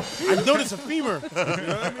femur. I noticed a femur. You know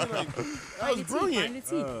what I mean? Like, that was brilliant.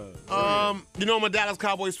 You know I'm a Dallas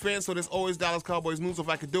Cowboys fan, so there's always Dallas Cowboys news. If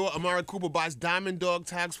I could do it, Amari Cooper buys Diamond Dog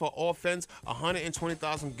tags for offense,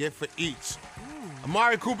 $120,000 gift for each.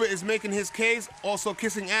 Amari Cooper is making his case, also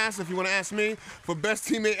kissing ass, if you want to ask me, for best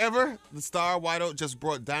teammate ever. The star wideout just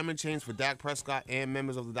brought diamond chains for Dak Prescott and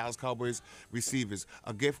members of the Dallas Cowboys receivers,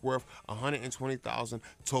 a gift worth $120,000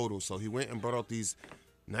 total. So he went and brought out these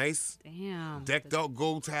nice, decked out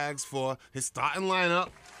gold tags for his starting lineup.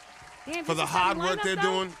 Damn, for the this is hard starting work they're lineup,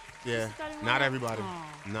 though? doing. Yeah, starting not lineup? everybody. Aw.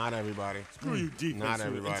 Not everybody. Screw you, defense. Not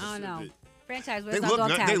everybody. I don't know. Franchise, They where's our look, dog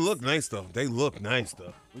they tags? look nice though. They look nice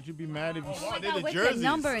though. Would you be mad if you? Oh my they're God, the with jerseys. the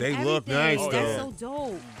number and They look nice, everything. That's though.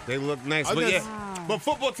 so dope. They look nice. I But just- yeah, but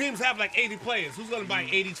football teams have like 80 players. Who's gonna buy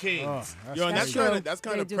 80 chains? Yo, and That's that's true.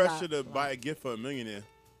 kind They of do pressure that. to buy a gift for a millionaire.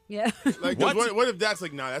 Yeah. Like, 'cause what if that's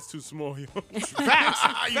like, nah, that's too small. Yo. Facts. You know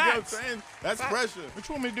what I'm Facts. saying? That's pressure. What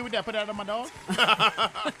you want me to do with that? Put that on my dog?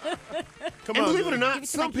 Come And on, believe it or man. not, Give it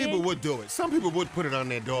to some my people kid. would do it. Some people would put it on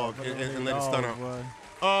their dog and let it stun out. Boy.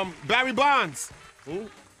 Barry Bonds, Who?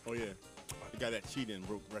 Oh yeah, the guy that cheated and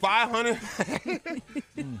broke records. 500.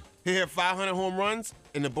 He hit 500 home runs,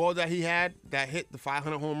 and the ball that he had that hit the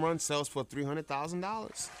 500 home run sells for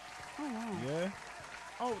 $300,000. Oh, wow. Yeah.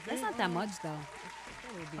 Oh, That's not that much, though.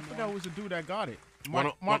 That would be I more. forgot who was the dude that got it.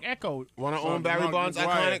 Wanna- Mark Echo. Want to Son, own Barry Mark Bonds'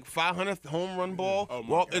 McGwire. iconic 500th home run ball? Oh, Mark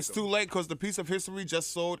Well, it's Echo. too late because the piece of history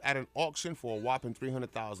just sold at an auction for a whopping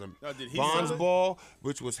 $300,000. Now, did he Bonds sell it? ball,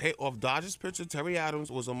 which was hit off Dodgers pitcher Terry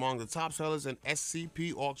Adams, was among the top sellers in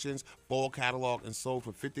SCP Auctions fall catalog and sold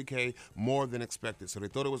for $50K more than expected. So they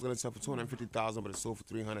thought it was going to sell for $250,000, but it sold for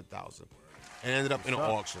 $300,000, and ended up in an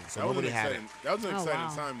auction. So That was an nobody had it. exciting. That was an Oh, exciting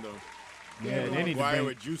wow. time though. Yeah, they need to McGwire bring,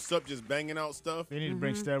 with juiced up, just banging out stuff. they need to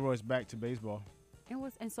bring steroids back to baseball. It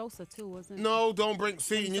was, and Sosa, too, wasn't it? No, don't bring.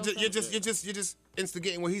 See, Sammy you're Sosa? just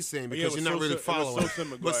instigating what he's saying Yeah, because it was you're not really Sosa- it was following. Sosa and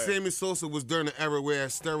But McGwire. Sammy Sosa was during the era where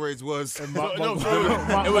steroids was It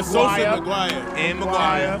was Sosa and McGwire. and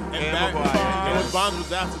McGuire And and back, McGuire. it was Bonds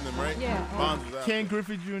was after them, right? Yeah. Bonds was after Ken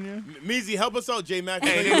Griffey Jr. Measy, help us out, J Mac.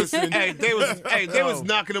 Hey, they was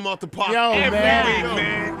knocking him out the park Yo, every man. week,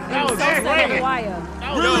 man. That was Sosa and great. McGwire.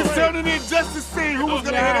 Really turning in just to see who was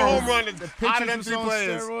gonna hit a home run out of Pictures them was three on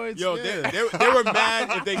players. steroids. Yo, yeah. they were mad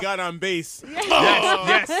if they got on base.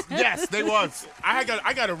 Yes, they was. I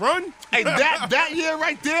got to run. Hey, that year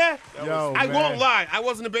right there, I man. won't lie. I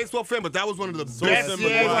wasn't a baseball fan, but that was one of the best years in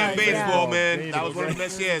baseball, man. That was one of the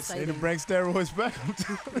best years. They didn't bring steroids back.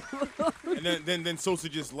 And then Sosa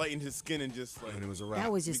just lightened his skin and just like And it was a wrap.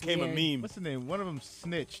 That was just became weird. a meme. What's the name? One of them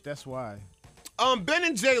snitched. That's why. Ben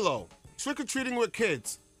and J-Lo, trick-or-treating with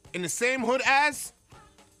kids in the same hood as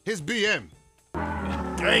his BM.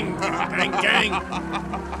 Gang.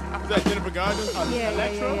 Is that Jennifer Garner? Yeah.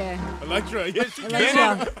 Electra. Yeah, she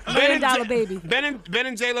Electra. $1 million baby. Ben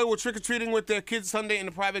and J-Lo were trick-or-treating with their kids Sunday in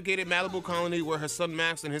the private gated Malibu colony where her son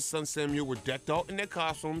Max and his son Samuel were decked out in their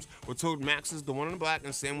costumes. We're told Max is the one in the black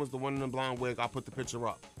and Sam was the one in the blonde wig. I'll put the picture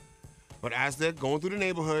up. But as they're going through the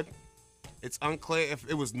neighborhood, it's unclear if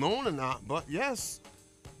it was known or not, but yes,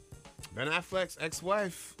 Ben Affleck's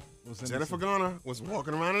ex-wife, Jennifer Garner, was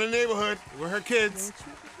walking around in the neighborhood with her kids.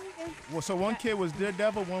 Well, so one kid was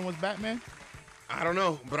Daredevil, one was Batman? I don't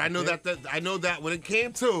know, but I know that when it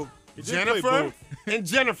came to did play Jennifer both. and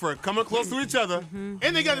Jennifer coming close to each other, And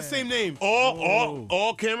they got the same name.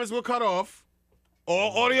 all cameras were cut off,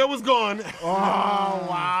 all audio was gone, Oh,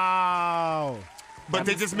 wow. but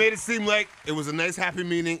they just made it seem like it was a nice happy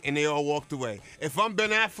meeting and they all walked away. If I'm Ben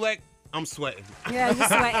Affleck, I'm sweating. Yeah, you're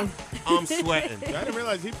sweating. I'm sweating. I didn't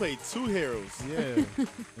realize he played two heroes. Yeah.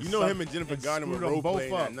 You know him and Jennifer Garner were screwed them role both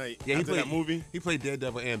playing up. that night. Yeah, after that movie. He played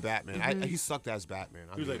Daredevil and Batman. He sucked as Batman.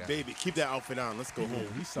 I'll He was give like, you that. baby, keep that outfit on. Let's go home.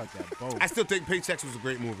 He sucked at both. I still think Paychecks was a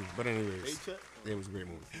great movie, but anyways. Paycheck? It was a great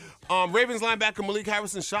movie. Ravens linebacker Malik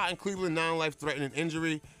Harrison shot in Cleveland, non-life-threatening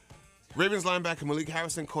injury. Ravens linebacker Malik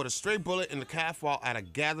Harrison caught a stray bullet in the calf while at a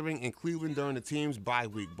gathering in Cleveland during the team's bye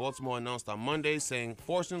week. Baltimore announced on Monday, saying,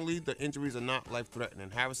 fortunately, the injuries are not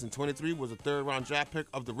life-threatening. Harrison, 23, was a third-round draft pick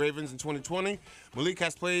of the Ravens in 2020. Malik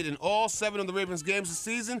has played in all 7 of the Ravens games this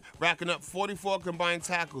season, racking up 44 combined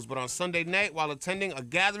tackles. But on Sunday night, while attending a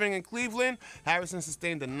gathering in Cleveland, Harrison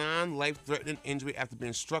sustained a non-life-threatening injury after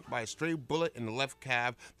being struck by a stray bullet in the left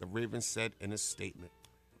calf, the Ravens said in a statement.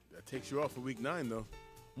 That takes you off for week 9, though.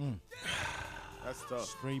 That's tough.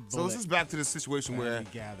 Straight So this is back to the situation where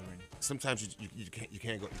gathering. sometimes you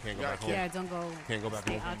can't go back home. Yeah, don't go. Can't go back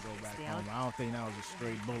stay home. out, Go back stay home. out. I don't think that was a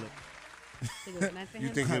straight bullet. Think it was meant for You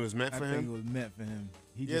him? think it was meant I for think it him? was meant for him.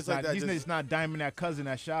 He Yeah, just it's like not, that he's just- just not diming that cousin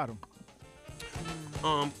that shot him.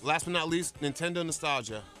 Last but not least, Nintendo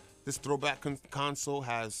nostalgia. This throwback console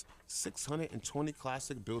has 620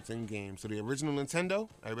 classic built-in games. So the original Nintendo,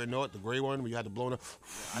 everybody know it, the gray one where you had to blow it.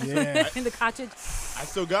 Yeah. In the cartridge. I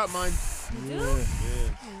still got mine. Yeah.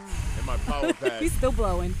 And my power pad. He's still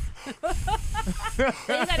blowing. Hey, you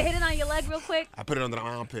gotta hit it on your leg real quick. I put it under the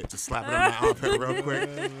armpit, just slap it on my armpit real quick.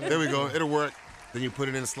 There we go, it'll work. Then you put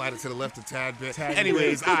it in and slide it to the left a tad bit.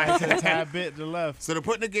 Anyways, all right. To a tad bit to the left. So they're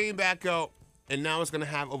putting the game back out, and now it's going to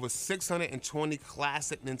have over 620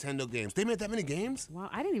 classic Nintendo games. They made that many games? Wow,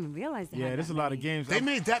 I didn't even realize that. Yeah, there's a lot of games. They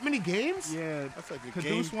made that many games? Yeah, That's like a because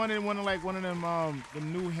game. Deuce wanted one of them the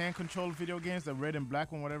new hand controlled video games, the red and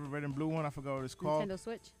black one, whatever, red and blue one. I forgot what it's called. Nintendo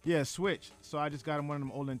Switch. Yeah, Switch. So I just got him one of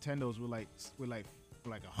them old Nintendos with like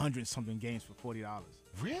 100 something games for $40.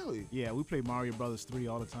 Really? Yeah, we play Mario Brothers 3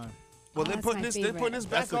 all the time. Well, Oh, they're that's putting my this. They're favorite. putting this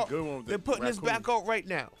back That's a out. good one with They're the putting this raccoon. back out right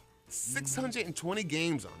now. 620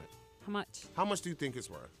 games on it. How much? How much do you think it's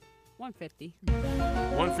worth? 150.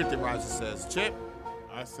 150. Riser says. Chip.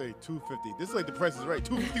 I say 250. This is like the price is right.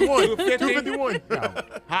 251. 251.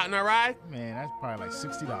 Hot in our ride. Man, that's probably like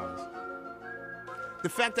 $60. The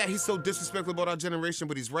fact that he's so disrespectful about our generation,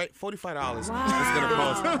 but he's right. $45 is gonna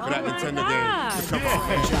cost for that Nintendo game to come out.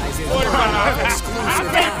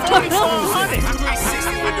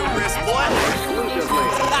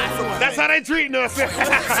 $45. That's how they treating us.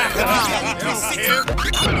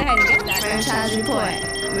 Franchise report.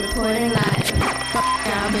 Reporting live.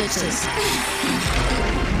 Y'all bitches.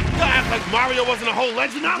 You act like Mario wasn't a whole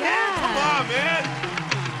legend out here. Come on, man.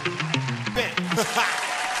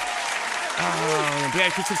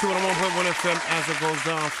 Black 101.1 FM as it goes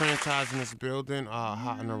down. Franchise in this building.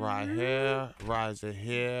 Hot in the ride here. Riser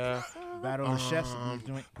here. Battle of the Chefs.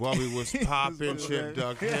 joint. Bobby was popping. Chip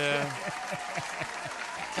Duck here.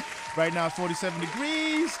 Right now it's 47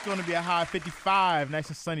 degrees. Going to be a high of 55. Nice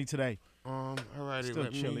and sunny today. Alrighty, Still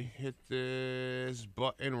let chilly. me hit this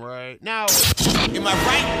button right now. Am I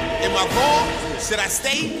right? Am I wrong? Should I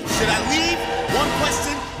stay? Should I leave? One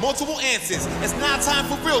question, multiple answers. It's now time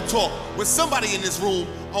for real talk with somebody in this room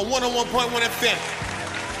on 101.1 FM.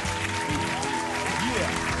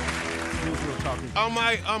 On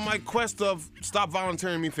my quest of stop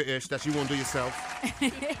volunteering me for ish that you won't do yourself.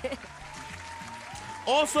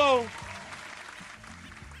 Also,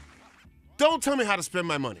 don't tell me how to spend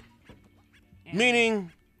my money.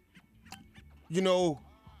 Meaning,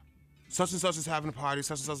 such and such is having a party,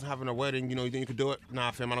 such and such is having a wedding, you know, you think you could do it?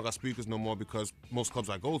 Nah, fam, I don't got speakers no more because most clubs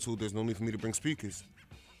I go to, there's no need for me to bring speakers.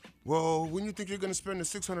 Well, when you think you're going to spend the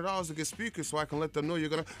 $600 to get speakers so I can let them know you're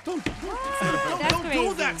going to... Don't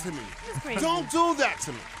do that to me. Don't do that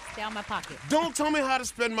to me. Stay out my pocket. Don't tell me how to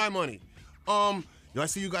spend my money. I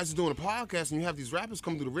see you guys are doing a podcast and you have these rappers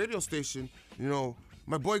come to the radio station, you know,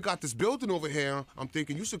 my boy got this building over here. I'm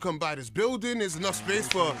thinking you should come by this building. There's enough space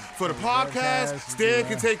for the podcast. Stan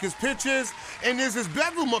can take his pictures. And there's this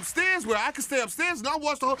bedroom upstairs where I can stay upstairs and I'll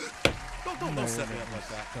watch the whole... Don't set me up like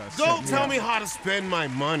that. Don't tell me how to spend my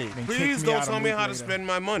money. Please don't tell me how to spend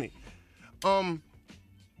my money. Then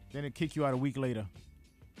it kick you out a week later.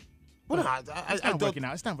 Well, it's not working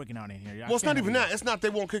out. It's not working out in here. Well, it's not even that. It's not they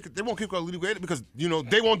won't kick it. They won't kick it out later because you know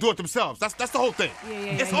they won't do it themselves. That's the whole thing.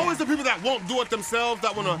 It's always the people that won't do it themselves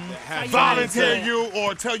that want to volunteer you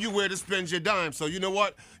or tell you where to spend your dime. So you know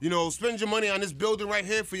what? You know, spend your money on this building right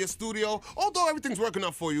here for your studio. Although everything's working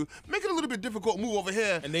out for you, make it a little bit difficult. Move over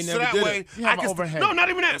here. And they so never that did way it. You have an overhead. No, not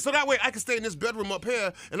even that. So that way I can stay in this bedroom up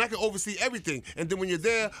here and I can oversee everything. And then when you're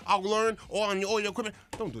there, I'll learn all your equipment.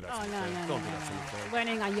 Don't do that. Oh, no. Don't do that to me, fam.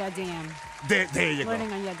 Learning on your dam. There you go.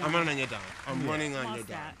 Running on your dime. I'm running on your dime. I'm running on your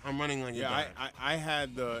dime. I'm running on your dime. I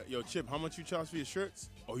had yo, Chip, how much you charge for your shirts?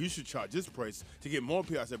 Oh, you should charge this price to get more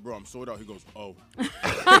people. I said, bro, I'm sold out. He goes, oh.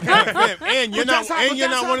 and you're not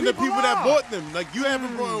one of the people that bought them. Like, you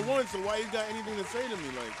haven't brought one, so why you got anything to say to me?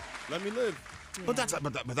 Like, let me live. But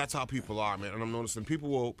that's how people are, man. And I'm noticing people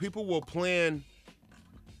will plan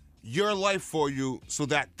your life for you so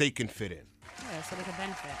that they can fit in. Yeah, so they can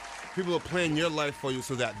benefit. People will plan your life for you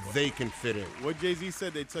so that they can fit in. What Jay-Z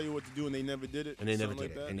said, they tell you what to do and they never did it. And they never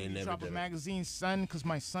did it. And they never drop did a it. magazine, son, because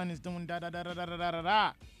my son is doing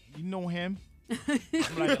da-da-da-da-da-da-da-da. You know him. I'm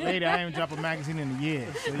like, lady, I ain't drop a magazine in a year.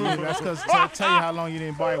 So that's because to tell you how long you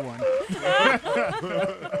didn't buy one.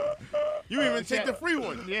 You didn't even take the free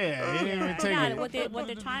one. Yeah, you didn't even take it. What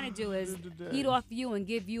they're trying to do is eat off you and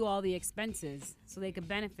give you all the expenses so they can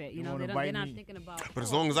benefit. You know, they're not thinking about. But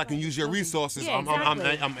as long as I can use your resources, Yeah,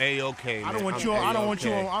 exactly. I'm A-okay. I don't want you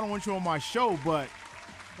on my show, but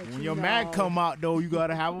when your mag come out though, you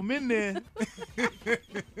gotta have them in there.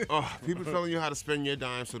 People telling you how to spend your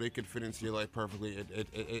dime so they can fit into your life perfectly.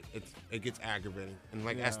 It gets aggravating. And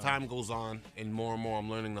like as time goes on, and more I'm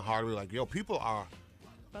learning the hard way. Like, yo, people are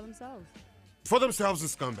For themselves. For themselves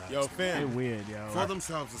is scumbags. Yo, fam. They're weird, yo. For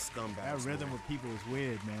themselves is scumbags. That rhythm with people is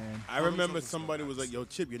weird, man. I remember somebody was like, yo,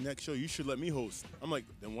 Chip, your next show, you should let me host. I'm like,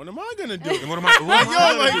 then what am I going to do? What am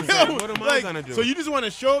I going to do? So you just want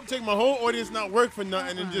to show up, take my whole audience, not work for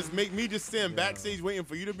nothing, and just make me just stand backstage waiting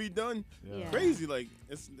for you to be done? Yeah. Crazy. Like,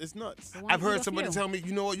 it's nuts. I've heard somebody tell me,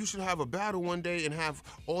 you know what, you should have a battle one day and have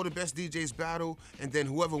all the best DJs battle, and then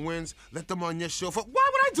whoever wins, let them on your show. Why would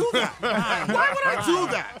I do that? Why would I do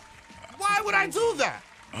that? Why would I do that?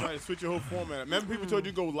 Trying to switch your whole format. Remember people told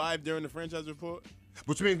you to go live during the franchise report?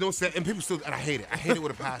 Which means don't say, and people still, and I hate it. I hate it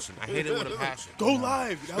with a passion. Go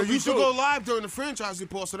live. You should go live during the franchise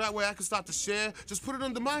report so that way I can start to share. Just put it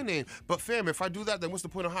under my name. But fam, if I do that, then what's the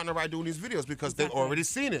point of Hot and Right doing these videos? Because they've already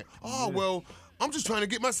seen it. Oh, well, I'm just trying to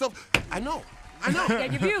get myself. I know.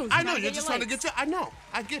 Get your views. I know. You're just trying to get your. I know.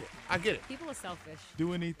 I get it. People are selfish.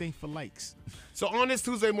 Do anything for likes. So on this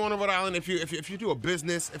Tuesday morning, Rhode Island, if you do a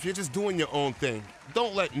business, if you're just doing your own thing,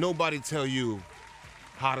 don't let nobody tell you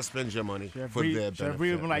how to spend your money for their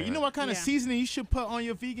benefit. Like, you know what kind of seasoning you should put on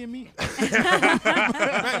your vegan meat?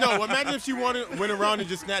 No, imagine if she went around and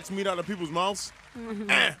just snatched meat out of people's mouths.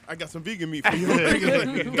 I got some vegan meat for you.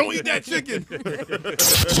 Don't eat that chicken.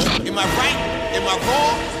 Am I right? Am I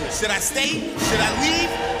wrong? Should I stay? Should I leave?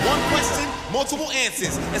 One question, multiple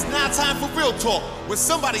answers. It's now time for Real Talk with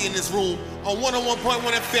somebody in this room on 101.1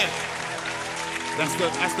 FM. That's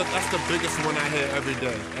the biggest one I hear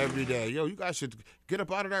every day. Yo, you guys should get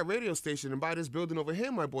up out of that radio station and buy this building over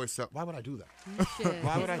here, my boy. Why would I do that?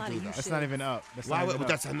 Why would I do that? That's not even up.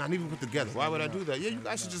 That's not even put together. Why would I do that? Yeah, you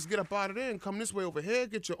guys should just get up out of there and come this way over here,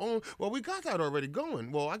 get your own. Well, we got that already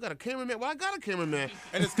going. Well, I got a cameraman. Well, I got a cameraman.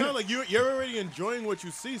 And it's kind of like you're already enjoying what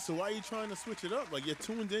you see, so why are you trying to switch it up? Like, you're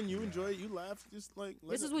tuned in, you enjoy it, you laugh. Just like,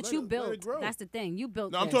 this is what you built. That's the thing. You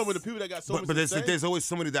built this. I'm talking about the people that got so much to say. But there's always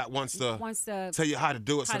somebody that wants to tell you how to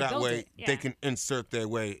do it so that way they can insert their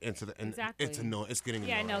way into the. Exactly. It's annoying. It's getting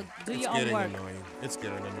annoying. Yeah, no. Do your own work. It's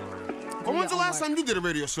getting annoying. But when's the last time you did a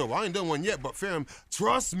radio show? I ain't done one yet, but fam,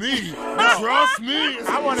 trust me. Trust me.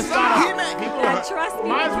 I want to start a trust me.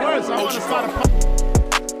 Mine's worse. I want to start a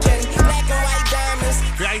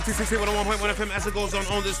VIP 101.1 FM as it goes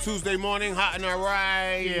on this Tuesday morning. Hot and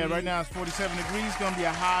alright. Yeah, right now it's 47 degrees. Going to be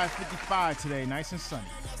a high of 55 today. Nice and sunny.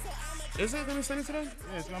 Is it gonna be sunny today?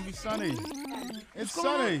 Yeah, it's gonna be sunny. It's going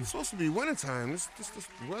on? sunny. It's supposed to be wintertime. This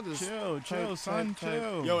weather's Chill, son,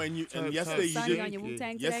 chill. Yo, and yesterday Sunny on your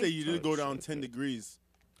Wu-Tang today? yesterday you did go down 10 degrees.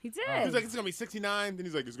 He did. He was like, it's gonna be 69. Then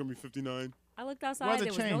he's like, it's gonna be 59. I looked outside. Weather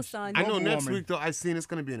There was no changed. sun. I know Global next warming. week though. I seen it's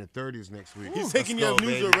gonna be in the 30s next week. He's taking Let's your go,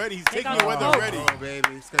 news baby. already. He's Take taking out your the weather boat. already. Oh baby,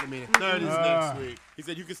 it's gonna be in the 30s next week. He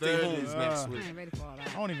said you can stay 30s home. next I week. ain't ready for all I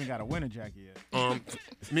that. don't even got a winter jacket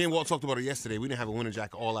yet. Me and Walt talked about it yesterday. We didn't have a winter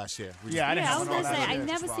jacket all last year. We Yeah, I didn't Yeah, I have was one all gonna say, last I year.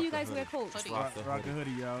 never Just see you rock guys the wear hoodie. coats. Rock the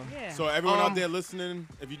hoodie, yo. Yeah. So everyone out there listening,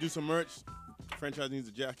 if you do some merch, franchise needs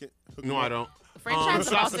a jacket. Hook No, him I up. don't. Franchise shots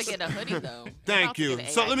about of- to get a hoodie though. Thank you. About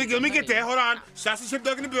to So get let me an get hoodie. there. Hold on. Shots to Chip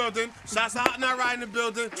Dog in the building. Shots to Hot Not Ride in the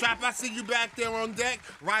building. Trap, I see you back there on deck.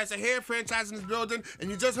 Rise Ahead franchise in this building. And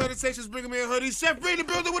you just heard it say she's bringing me a hoodie. Chef Bree in the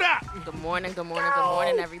building. What up? Good morning, good morning, good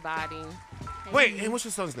morning, everybody. Wait, and what's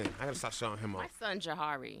your son's name? I gotta stop showing him My off. son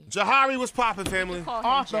Jahari. Jahari was popping, family. We call him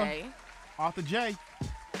Arthur. Jay. Arthur J.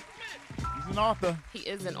 He's an author. He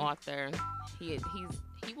is an author.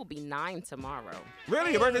 He will be 9 tomorrow.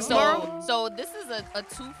 Really? Your birthday's tomorrow? So this is a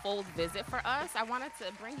twofold visit for us. I wanted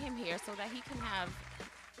to bring him here so that he can have,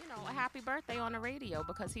 a happy birthday on the radio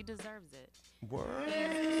because he deserves it. Word.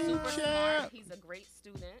 He's super smart. He's a great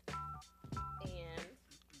student,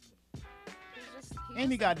 and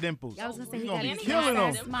And he got dimples. I was gonna say He's he gonna got be dimples. killing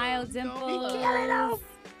That them. smile He dimples. killing them.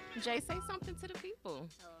 Jay, say something to the people.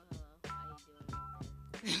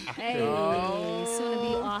 Hey, soon to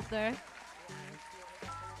be author.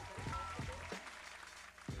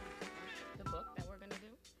 The book that we're gonna do.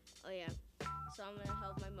 Oh yeah. So I'm gonna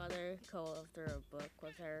help my mother co-author a book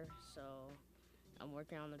with her. So I'm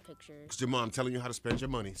working on the pictures. It's your mom telling you how to spend your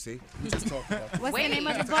money. See? We just talked about that. What's the name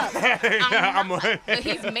of the book? But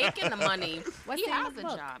he's making the money. What's he the name has of the a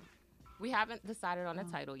book? job. We haven't decided on a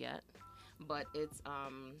title yet, but it's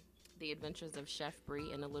The Adventures of Chef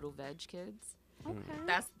Bree and the Little Veg Kids. Okay.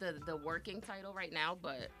 That's the working title right now,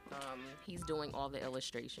 but he's doing all the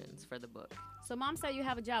illustrations for the book. So mom said you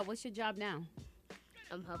have a job. What's your job now?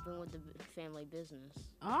 I'm helping with the family business.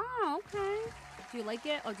 Oh, okay. Do you like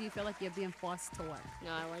it, or do you feel like you're being forced to work?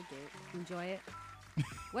 No, I like it. Enjoy it?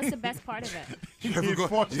 What's the best part of it? You ever go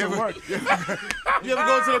forced to work. You ever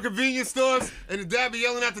go to the convenience stores and the dad be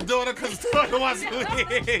yelling at the daughter because the daughter wants to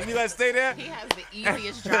leave? You gotta stay there? He has the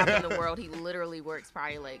easiest job in the world. He literally works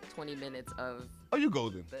probably like 20 minutes of Oh, you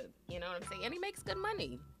golden. you know what I'm saying? And he makes good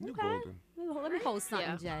money. You golden. Let me hold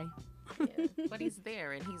something, Yeah. Jay. Yeah. But he's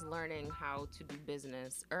there and he's learning how to do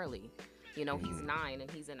business early. He's 9 and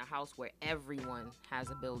he's in a house where everyone has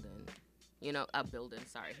a building. A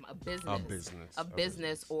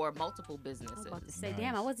business or multiple businesses. I was about to say,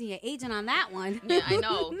 damn, I wasn't your agent on that one. Yeah, I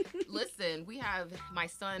know. Listen, we have my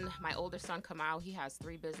older son, Kamal. He has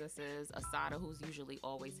 3 businesses. Asada, who's usually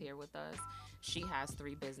always here with us, she has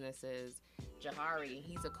 3 businesses. Jahari,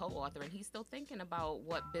 he's a co-author, and he's still thinking about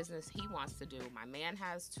what business he wants to do. My man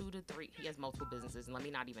has 2 to 3. He has multiple businesses, and let me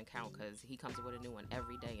not even count because he comes up with a new one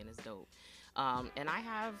every day, and it's dope. And I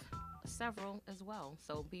have several as well.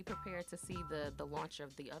 So be prepared to see the launch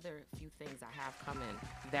of the other few things I have coming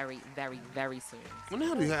very, very, very soon. When the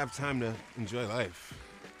hell do you have time to enjoy life?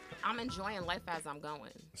 I'm enjoying life as I'm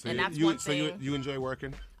going, So and you, that's you, one so thing. you enjoy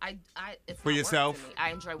working? It's For not work yourself? to me. I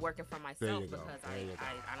enjoy working for There myself you go. because There you go.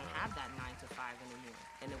 I don't have that 9 to 5 anymore,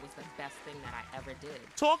 and it was the best thing that I ever did.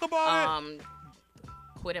 Talk about it.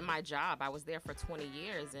 Quitting my job. I was there for 20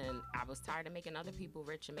 years, and I was tired of making other people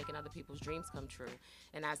rich and making other people's dreams come true.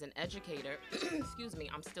 And as an educator, excuse me,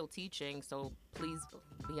 I'm still teaching, so please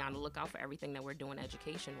be on the lookout for everything that we're doing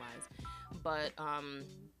education-wise. But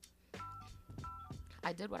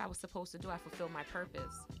I did what I was supposed to do. I fulfilled my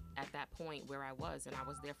purpose at that point where I was, and I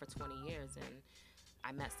was there for 20 years, and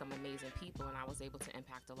I met some amazing people, and I was able to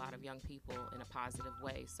impact a lot of young people in a positive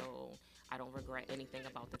way. So I don't regret anything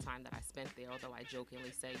about the time that I spent there, although I jokingly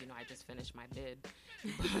say, I just finished my bid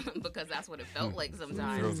because that's what it felt like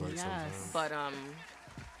sometimes. Feels like sometimes. But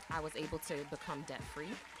I was able to become debt-free,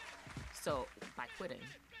 so by quitting.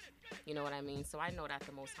 You know what I mean? So I know that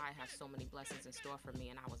the Most High has so many blessings in store for me,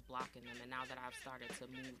 and I was blocking them. And now that I've started to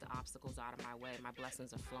move the obstacles out of my way, my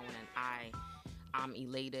blessings are flowing, and I'm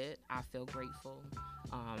elated. I feel grateful.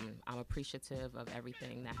 I'm appreciative of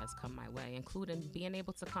everything that has come my way, including being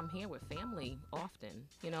able to come here with family often.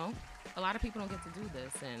 A lot of people don't get to do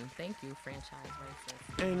this, and thank you, franchise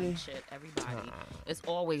racist, shit, everybody. It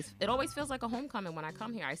always feels like a homecoming when I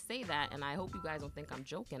come here. I say that, and I hope you guys don't think I'm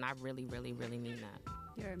joking. I really, really, really mean that.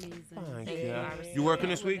 You're amazing. Thank you. You working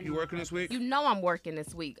this week? You know I'm working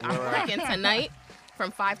this week. I'm working tonight From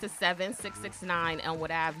 5 to 7, 669 Elmwood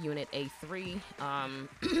Ave, Unit A3.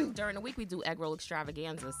 During the week, we do egg roll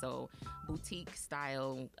extravaganza, so boutique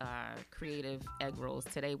style, creative egg rolls.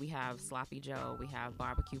 Today we have Sloppy Joe, we have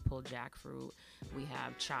barbecue pulled jackfruit, we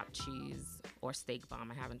have chopped cheese or steak bomb.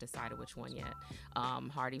 I haven't decided which one yet.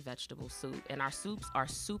 Hearty vegetable soup, and our soups are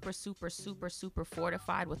super, super, super, super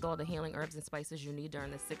fortified with all the healing herbs and spices you need during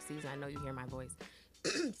the 6 season. I know you hear my voice.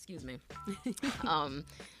 Excuse me.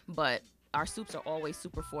 But our soups are always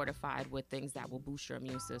super fortified with things that will boost your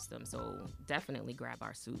immune system. So definitely grab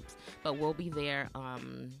our soups. But we'll be there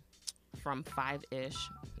from 5-ish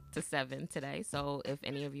to 7 today. So if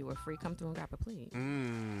any of you are free, come through and grab a plate.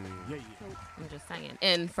 Yeah. I'm just saying.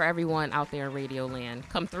 And for everyone out there in Radio Land,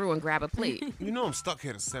 come through and grab a plate. You know I'm stuck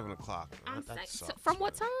here to 7 o'clock. I'm saying, from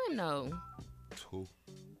what time, though? 2.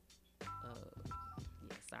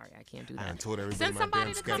 Sorry, I can't do that. I done told everybody Send my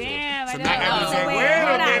somebody damn to come. schedule. Damn, So I now know. say, wait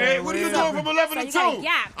a minute. What are you doing from 11 to 2?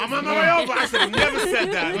 I'm on my way over. I should have never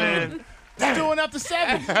said that, man. They're doing up to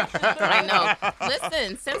 7. I know.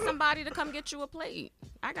 Listen, send somebody to come get you a plate.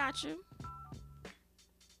 I got you.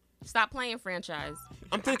 Stop playing franchise.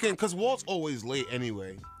 I'm thinking, because Walt's always late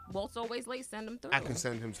anyway. Walt's always late. Send him through. I can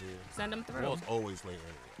send him to you. Send him through. Walt's always late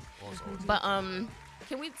anyway. Walt's always But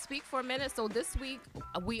can we speak for a minute? So this week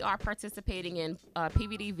we are participating in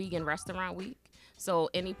PVD Vegan Restaurant Week. So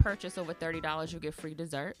any purchase over $30, you get free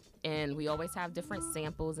dessert, and we always have different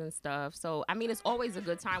samples and stuff. So I mean, it's always a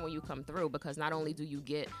good time when you come through, because not only do you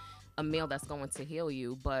get a meal that's going to heal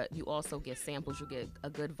you, but you also get samples. You get a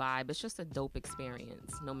good vibe. It's just a dope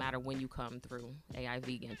experience, no matter when you come through AI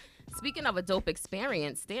Vegan. Speaking of a dope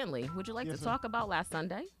experience, Stanley, would you like to talk about last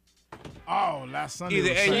Sunday? Oh, last Sunday.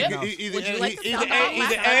 Either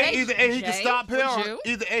he can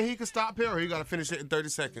stop here, or he got to finish it in 30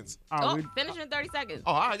 seconds. Finish it in 30 seconds.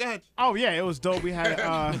 Oh, all right, go ahead. Oh yeah, it was dope. We had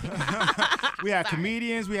we had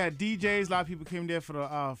comedians, we had DJs. A lot of people came there for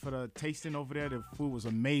the tasting over there. The food was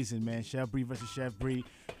amazing, man. Chef Bree versus Chef Bree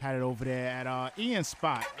had it over there at Ian's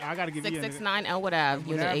spot. I gotta give 669 Elmwood Ave,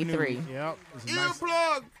 Unit A3. Yep.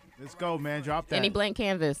 Earplug. Let's go, man. Drop that. Any blank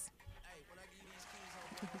canvas?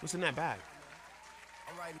 What's in that bag?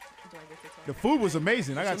 The food was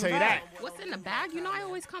amazing. I gotta tell you that. What's in the bag? You know, I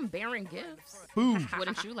always come bearing gifts. Food.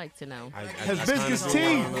 Wouldn't you like to know? Hibiscus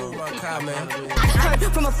tea.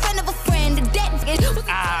 From a friend of a friend.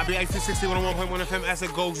 BX360 101.1 FM as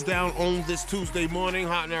it goes down on this Tuesday morning.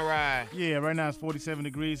 Hot and Ride. Yeah, right now it's 47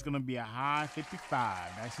 degrees. Gonna be a high 55.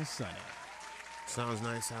 Nice and sunny. Sounds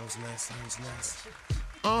nice.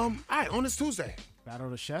 All right, on this Tuesday. Battle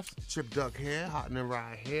of the Chefs. Chip Duck here, Hot and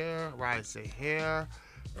Ride here, Ride Say here,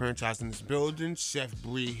 franchise in this building, Chef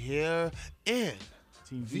Bree here, and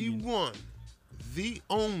Team the Vegan. one, the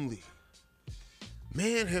only,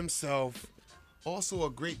 man himself, also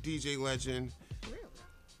a great DJ legend.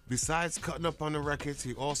 Besides cutting up on the records,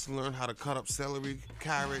 he also learned how to cut up celery,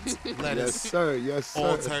 carrots, lettuce, yes, sir.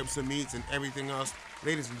 all types of meats and everything else.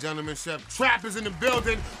 Ladies and gentlemen, Chef Trap is in the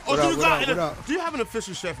building. What up? Do you have an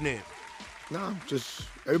official chef name? Nah, just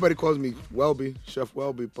everybody calls me Welby, Chef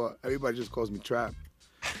Welby, but everybody just calls me Trap.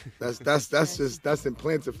 That's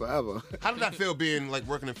implanted forever. How did that feel being like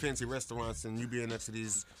working in fancy restaurants and you being next to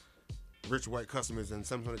these rich white customers and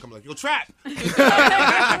sometimes they come like, yo, Trap?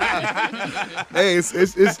 Hey,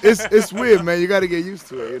 it's weird, man. You got to get used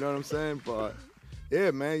to it. You know what I'm saying? But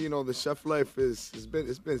yeah, man. You know the chef life it's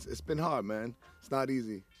been hard, man. It's not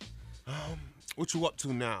easy. What you up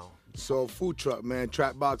to now? So food truck, man.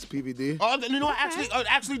 Trap Box PVD. Oh, you know what?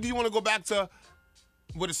 Actually, do you want to go back to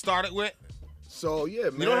what it started with? So yeah,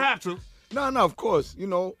 man. You don't have to. No, of course. You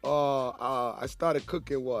know, I started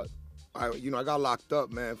cooking I got locked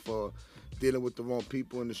up, man, for dealing with the wrong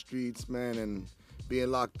people in the streets, man, and being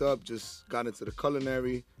locked up, just got into the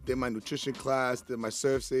culinary, did my nutrition class, did my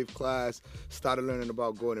Serve Safe class, started learning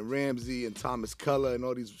about Gordon Ramsay and Thomas Keller and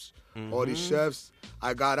all these chefs.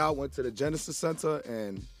 I got out, went to the Genesis Center,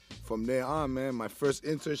 and from there on, man, my first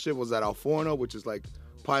internship was at Alforno, which is like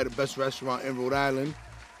probably the best restaurant in Rhode Island,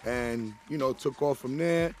 and, you know, took off from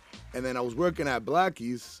there. And then I was working at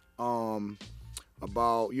Blackie's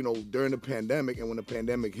about, you know, during the pandemic, and when the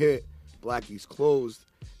pandemic hit, Blackie's closed,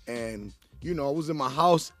 and, you know, I was in my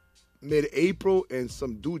house mid-April, and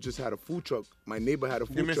some dude just had a food truck. My neighbor had a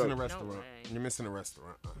food truck. You're missing a restaurant. You're missing a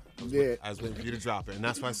restaurant. I was waiting for you to drop it, and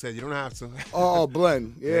that's why I said you don't have to. Oh,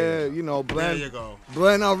 Blend. Yeah, you know, Blend. There you go.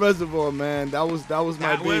 Blend out Reservoir, man. That was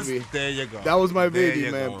my baby. There you go. That was my baby,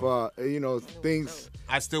 you man. go. But, you know, things...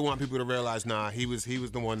 I still want people to realize, he was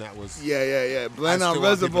the one that was... Yeah. Blend out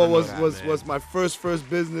Reservoir was my first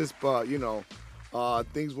business, but, you know,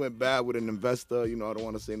 things went bad with an investor. You know, I don't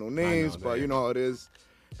want to say no names, but you know how it is.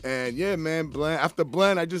 And yeah, man, Blend. After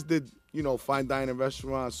Blend, I just did, fine dining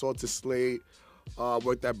restaurants, Salted Slate,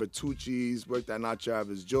 worked at Bertucci's, worked at Nacho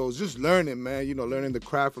Average Joe's, just learning, man, learning the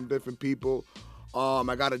craft from different people.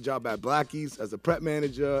 I got a job at Blackie's as a prep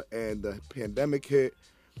manager, and the pandemic hit,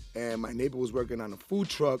 and my neighbor was working on a food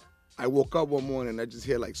truck. I woke up one morning, and I just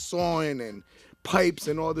hear like sawing and pipes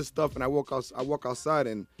and all this stuff, and I walk outside,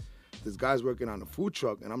 and this guy's working on a food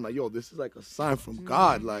truck, and I'm like, yo, this is like a sign from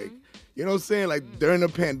God, like, you know what I'm saying? Like during the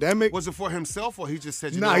pandemic. Was it for himself, or he just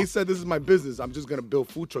said, he said, this is my business. I'm just gonna build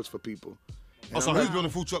food trucks for people. And so he was building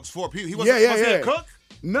food trucks for people. He wasn't a cook?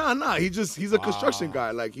 Nah. He's a construction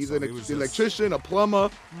guy. Like he's an electrician, a plumber.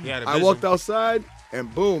 Yeah. I walked outside,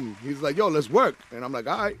 and boom, he's like, yo, let's work. And I'm like,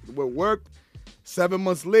 all right, we'll work. 7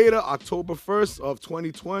 months later, October 1st of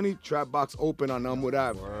 2020, Trap Box open on Elmwood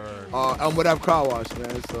Ave. Elmwood Ave Car Wash,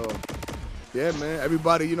 man. So, yeah, man.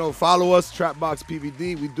 Everybody, follow us, Trap Box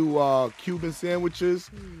PVD. We do Cuban sandwiches,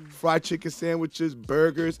 fried chicken sandwiches,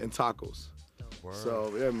 burgers, and tacos.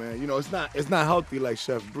 So, yeah, man. It's not healthy like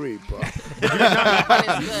Chef Bree, but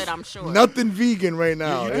it's good, I'm sure. Nothing vegan right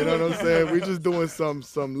now. You know what I'm saying? We're just doing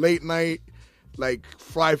some late night, like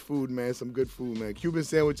fried food, man. Some good food, man. Cuban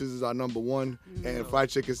sandwiches is our number 1, and fried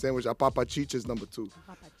chicken sandwich, our Papa Chicha is number 2.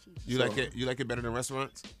 You like it? You like it better than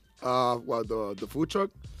restaurants? Well, the food truck.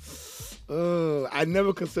 I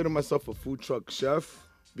never consider myself a food truck chef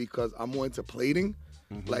because I'm more into plating,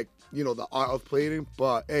 like the art of plating.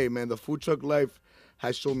 But hey, man, the food truck life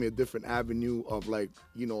has shown me a different avenue of like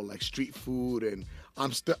street food, and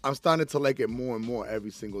I'm starting to like it more and more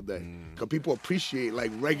every single day. Cause people appreciate like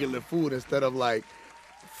regular food instead of like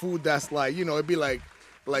food that's like it'd be like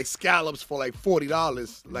scallops for like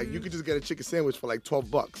 $40. Like you could just get a chicken sandwich for like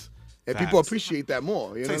 $12. And people appreciate that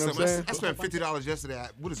more. You know what I'm saying? I spent $50 yesterday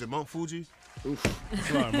at, what is it, Mount Fuji? Oof. That's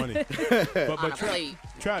a lot of money. but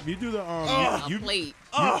Trap, you do the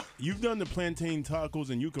you've done the plantain tacos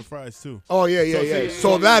and yuca fries too. Oh yeah.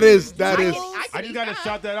 So that is. I just gotta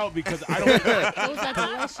shout that out because I don't.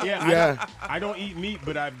 I don't eat meat,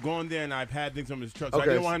 but I've gone there and I've had things from his truck. So I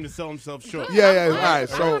didn't want him to sell himself short. Yeah. All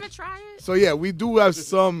right. So yeah, we do have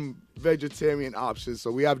some vegetarian options.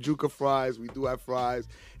 So we have yuca fries. We do have fries.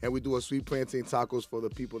 And we do a sweet plantain tacos for the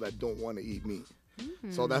people that don't want to eat meat.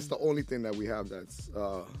 So that's the only thing that we have that's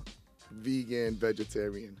vegan,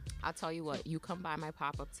 vegetarian. I'll tell you what, you come by my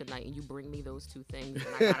pop-up tonight and you bring me those 2 things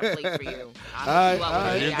and I got a plate for you.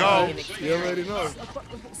 There you go. You already know.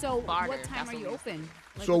 So what time are you open?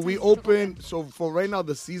 So we open, so for right now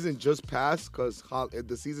the season just passed because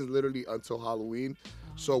the season's literally until Halloween.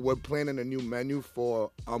 So we're planning a new menu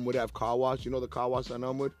for Elmwood Ave Car Wash. You know the car wash on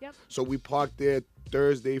Elmwood? Yep. So we park there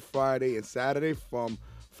Thursday, Friday, and Saturday from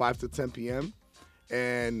 5 to 10 p.m.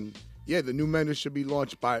 And yeah, the new menu should be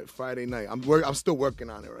launched by Friday night. I'm still working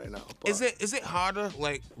on it right now. Is it harder,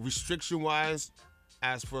 like restriction-wise,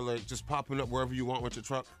 as for like just popping up wherever you want with your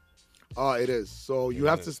truck? It is. So you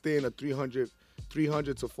have to stay in a 300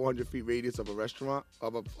 to 400 feet radius of a restaurant,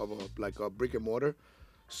 of a brick and mortar.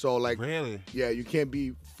 So like, really? Yeah, you can't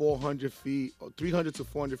be 400 feet or 300 to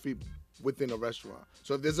 400 feet within a restaurant.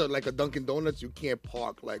 So if there's like a Dunkin' Donuts, you can't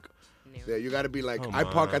park like there. You got to be like, I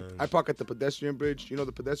park at the pedestrian bridge. You know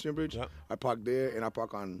the pedestrian bridge? Yep. I park there, and I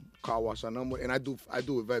park on Car Wash on Elmwood, and I do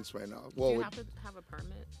events right now. Well, do you have to have a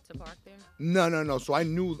permit to park there? No. So I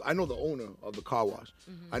know the owner of the car wash.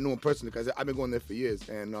 I know him personally because I've been going there for years,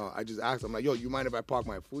 and I just asked him like, yo, you mind if I park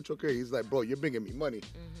my food truck here? He's like, bro, you're bringing me money.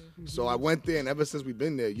 So I went there, and ever since we've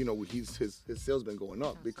been there, his sales been going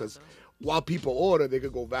up because while people order, they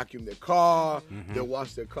could go vacuum their car, they'll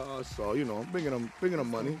wash their car. So I'm bringing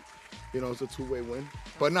them money. It's a two-way win.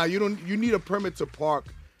 But now you need a permit to park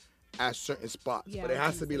at certain spots, but it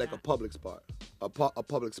has to be like a public spot, a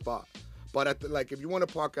public spot. But if you want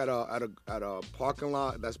to park at a parking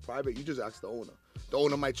lot that's private, you just ask the owner. The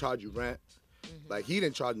owner might charge you rent. Like he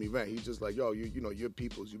didn't charge me rent. He's just like, yo, you're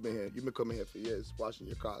people's. You've been coming here for years, washing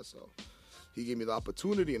your car. So he gave me the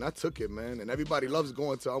opportunity, and I took it, man. And everybody loves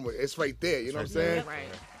going to Elmwood. It's right there, you know what I'm saying? Right.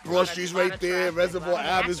 Broad Street's right there, Reservoir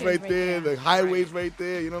Ave is right there, the highway's right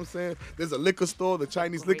there, you know what I'm saying? There's a liquor store, the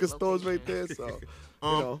Chinese liquor store's right there, so,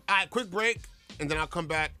 All right, quick break, and then I'll come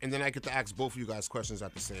back, and then I get to ask both of you guys questions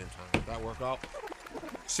at the same time. Did that work out?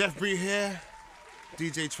 Chef Bree here,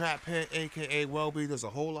 DJ Trap here, a.k.a. Welby. There's a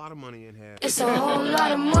whole lot of money in here. It's a whole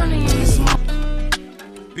lot of money in this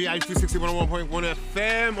BIU 360 101.1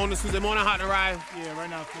 FM on this Tuesday morning, hot and ride. Yeah, right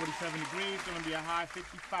now 47 degrees, gonna be a high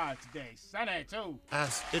 55 today. Sunday too.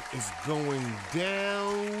 As it is going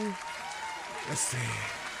down. Let's see.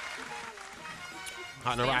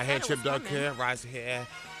 Hot and ride here, Chip Doug here, Rise here,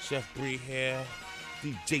 Chef Bree here,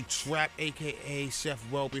 DJ Trap, aka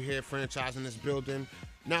Chef Welby here, franchise in this building.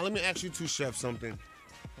 Now let me ask you two chefs something.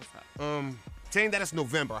 What's up? Saying that it's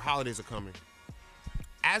November, holidays are coming.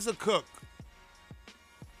 As a cook,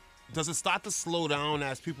 does it start to slow down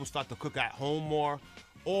as people start to cook at home more,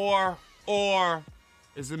 or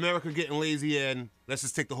is America getting lazy and let's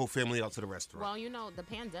just take the whole family out to the restaurant? Well, you know, the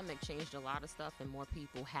pandemic changed a lot of stuff, and more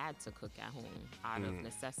people had to cook at home out of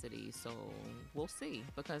necessity. So we'll see,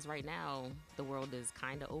 because right now the world is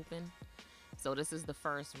kind of open. So this is the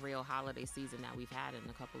first real holiday season that we've had in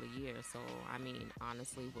a couple of years. So, I mean,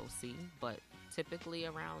 honestly, we'll see. But typically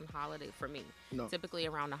around typically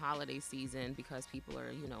around the holiday season, because people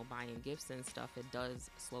are, you know, buying gifts and stuff, it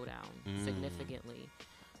does slow down significantly.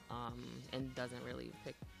 And doesn't really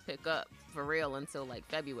pick up for real until like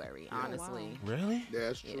February, honestly. Wow. Really? Yeah,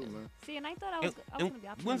 that's true, man. See, and I thought I was going to be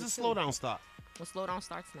optimistic. When's the slowdown start? Well, slowdown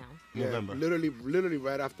starts now. Yeah, November. Literally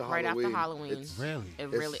right after Right Halloween. after Halloween.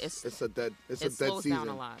 It's a dead slows season. down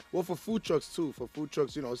a lot. Well, for food trucks too. For food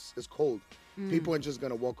trucks, you know, it's cold. People aren't just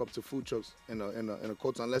gonna walk up to food trucks in a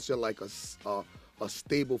cold unless you're like a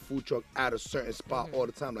stable food truck at a certain spot all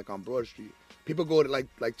the time, like on Broad Street. People go to like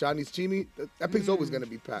Johnny's Chimney. That place always gonna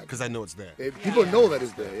be packed. Because I know it's there. People know that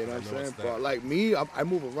it's there. You know what I'm know it's saying? there. But like me, I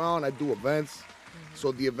move around. I do events.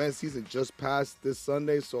 So the event season just passed this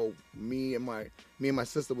Sunday. So me and my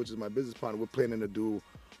sister, which is my business partner, we're planning to do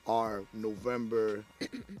our November,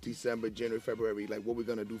 December, January, February, like what we're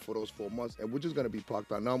gonna do for those 4 months, and we're just gonna be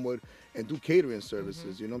parked on Elmwood and do catering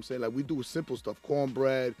services. You know what I'm saying? Like we do simple stuff,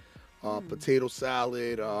 cornbread, potato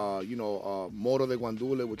salad, moro de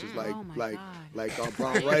guandule, which is like brown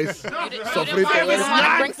rice. Sofrito rice.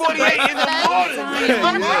 9:48 in the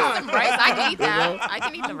morning. I can eat that. I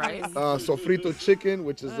can eat the rice. Sofrito chicken,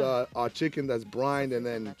 which is our chicken that's brined and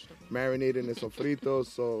then marinated in sofrito.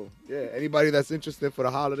 So yeah, anybody that's interested for the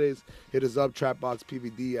holidays, hit us up,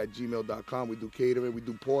 trapboxpvd@gmail.com. We do catering, we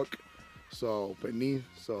do pork. So, pernil.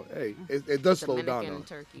 So, hey, it does slow down, though. Dominican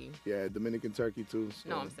turkey. Yeah, Dominican turkey, too. So.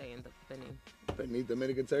 No, I'm saying the pernil. Pernil,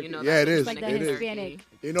 Dominican turkey? You know, yeah, it is. Like the it Hispanic.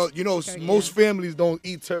 is. You know, turkey. most families don't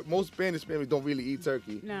eat turkey. Most Spanish families don't really eat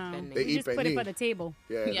turkey. No, They we eat just put it pernil. for the table.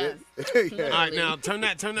 Yeah. Yes. Yeah. All right, now turn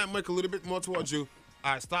that mic a little bit more towards you.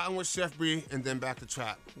 All right, starting with Chef Bree and then back to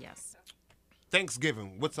Trap. Yes.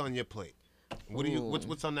 Thanksgiving, what's on your plate? What do you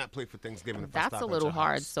what's on that plate for Thanksgiving? If I That's stop a at little your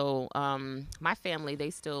hard. house? So, my family,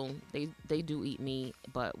 they do eat meat,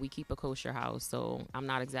 but we keep a kosher house. So I'm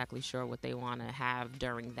not exactly sure what they want to have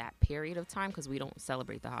during that period of time because we don't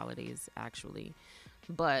celebrate the holidays actually.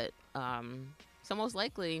 But so most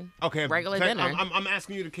likely, regular dinner. I'm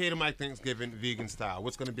asking you to cater my Thanksgiving vegan style.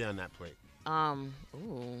 What's gonna be on that plate?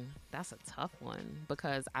 That's a tough one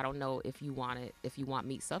because I don't know if you want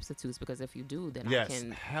meat substitutes, because if you do, then yes, I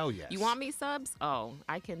can. Hell yes. You want meat subs? Oh,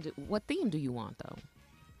 I can do. What theme do you want though?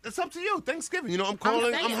 It's up to you. Thanksgiving. You know, I'm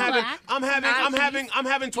calling. saying, I'm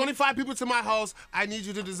having 25 people to my house. I need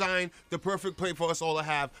you to design the perfect plate for us all to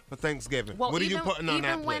have for Thanksgiving. Well, what are you putting on that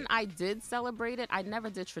plate? Even when I did celebrate it, I never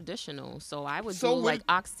did traditional. So I would do So like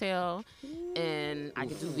oxtail, and I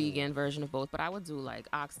could do vegan version of both. But I would do like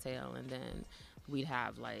oxtail, and then we'd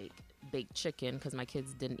have like baked chicken because my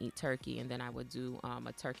kids didn't eat turkey, and then I would do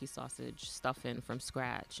a turkey sausage stuffing from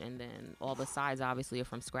scratch, and then all the sides obviously are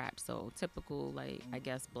from scratch. So typical, like I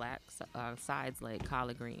guess black sides like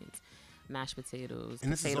collard greens, mashed potatoes,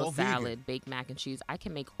 And this is potato all salad, vegan. baked mac and cheese. I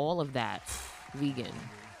can make all of that vegan.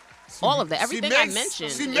 All of that, everything I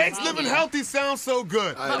mentioned. She is makes vegan. living healthy sound so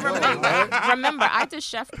good. But remember, I did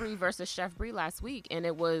Chef Bree versus Chef Bree last week, and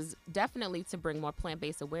it was definitely to bring more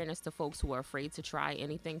plant-based awareness to folks who are afraid to try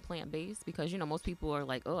anything plant-based, because, you know, most people are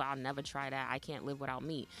like, oh, I'll never try that. I can't live without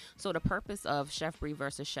meat. So the purpose of Chef Bree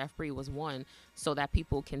versus Chef Bree was, one, so that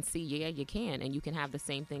people can see, yeah, you can, and you can have the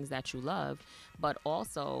same things that you love. But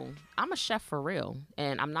also, I'm a chef for real,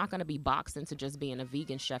 and I'm not going to be boxed into just being a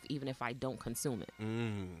vegan chef even if I don't consume it.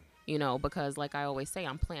 You know, because like I always say,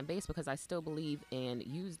 I'm plant-based because I still believe and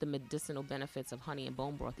use the medicinal benefits of honey and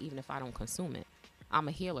bone broth even if I don't consume it. I'm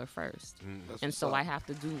a healer first. And so I have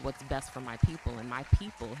to do what's best for my people. And my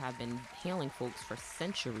people have been healing folks for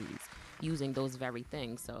centuries using those very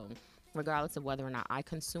things. So regardless of whether or not I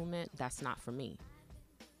consume it, that's not for me.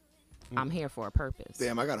 I'm here for a purpose.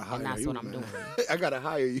 Damn, I gotta hire and that's you, what I'm man. doing. I gotta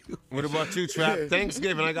hire you. What about you, Trap?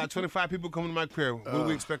 Thanksgiving, I got 25 people coming to my crib. What are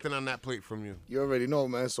we expecting on that plate from you? You already know,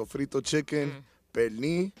 man. Sofrito chicken,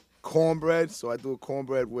 pernil, cornbread. So I do a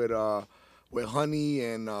cornbread with honey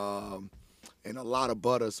and a lot of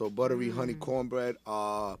butter. So buttery honey cornbread.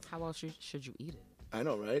 How else should you eat it? I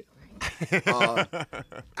know, right?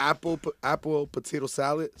 Apple potato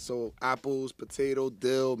salad. So apples, potato,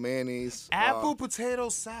 dill, mayonnaise. Apple potato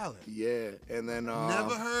salad. Yeah, and then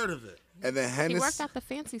Never heard of it. And then Hennessy. He worked at the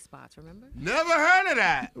fancy spots, remember? Never heard of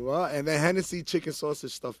that. Well, and then Hennessy chicken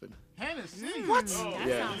sausage stuffing. Hennessy? What? That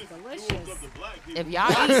Yeah. sounds delicious. If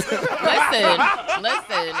y'all eat,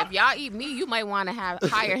 listen, if y'all eat me, you might want to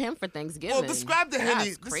hire him for Thanksgiving. Well, describe the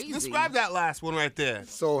Henny. That's crazy. Describe that last one right there.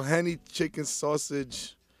 So Henny chicken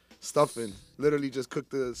sausage stuffing. Literally just cook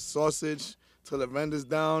the sausage till it renders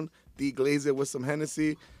down, deglaze it with some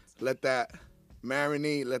Hennessy, let that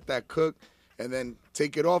marinate, let that cook, and then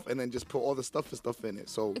take it off, and then just put all the stuff in it.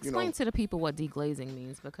 So Explain to the people what deglazing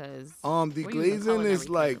means, because deglazing is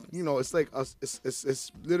like it's like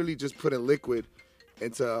it's literally just putting liquid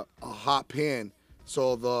into a hot pan,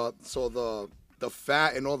 so the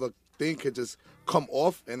fat and all the thing could just come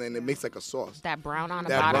off, and then it makes like a sauce. That brown on the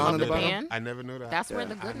bottom of the pan. I never knew that. That's where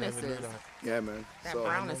the goodness is. Yeah, man. That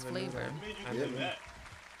brown is flavor.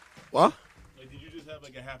 What? Like, did you just have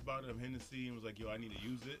like a half bottle of Hennessy and was like, yo, I need to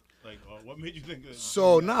use it? Like, what made you think of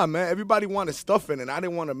So, nah, man, everybody wanted stuffing, and I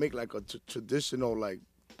didn't want to make like a traditional, like,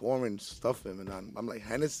 boring stuffing. And I'm like,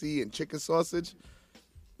 Hennessy and chicken sausage,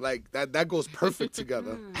 like, that goes perfect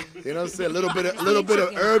together. You know what I'm saying? A little bit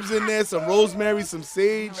of herbs in there, some rosemary, some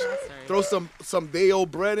sage, throw some day-old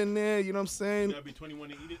bread in there, you know what I'm saying? You gotta be 21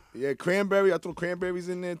 to eat it? Yeah, cranberry. I throw cranberries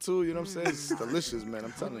in there, too, you know what I'm saying? It's delicious, man,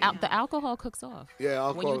 I'm telling you. The alcohol cooks off. Yeah,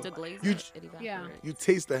 alcohol. When you deglaze it evaporates. You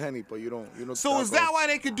taste the Henny, but you don't. So is that why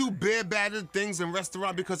they could do beer battered things in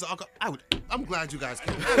restaurant? Because I'm glad you guys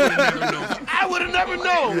came. I would have never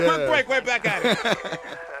known. Yeah. Quick break, right back at it.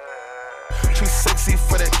 Too sexy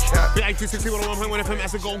for that cap. Big 360 101.1 FM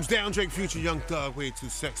as it goes down. Drake Future, Young Thug, way too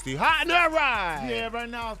sexy. Hot and right. Yeah, right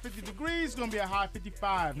now it's 50 degrees. It's gonna be a high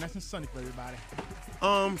 55. Nice and sunny for everybody.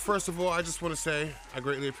 First of all, I just want to say I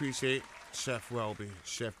greatly appreciate Chef Welby,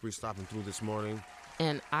 Chef Bree stopping through this morning.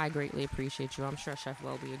 And I greatly appreciate you. I'm sure Chef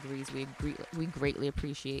Welby agrees. We greatly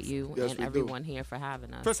appreciate you Yes, and we everyone here for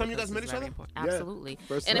having us. First time you because guys met it's each very other? important. Yeah. Absolutely.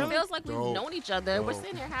 First And time. it feels like we've Dope. known each other. We're Dope.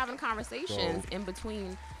 sitting here having conversations in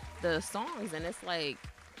between the songs, and it's like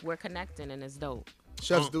we're connecting, and it's dope.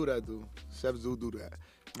 Chefs do that, dude. Chefs do that.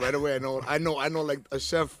 Right away, I know like a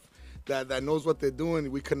chef that knows what they're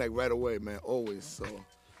doing, we connect right away, man, always. So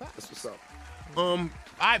that's what's up. All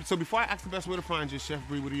right, so before I ask the best way to find you, Chef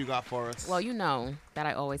Bree, what do you got for us? Well, you know that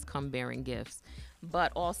I always come bearing gifts.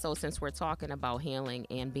 But also, since we're talking about healing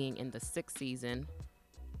and being in the 6th season,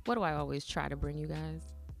 what do I always try to bring you guys?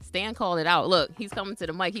 Stan called it out. Look, he's coming to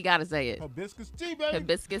the mic. He got to say it. Hibiscus tea, baby.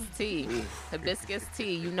 Hibiscus tea. Hibiscus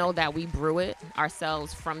tea. You know that we brew it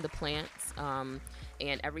ourselves from the plants.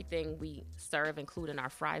 And everything we serve, including our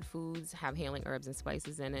fried foods, have healing herbs and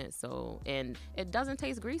spices in it. So, and it doesn't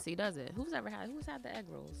taste greasy, does it? Who's had the egg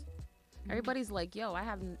rolls? Everybody's like, yo,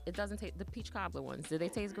 it doesn't taste, the peach cobbler ones, do they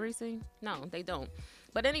taste greasy? No, they don't.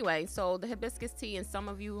 But anyway, so the hibiscus tea, and some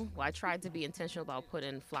of you, I tried to be intentional about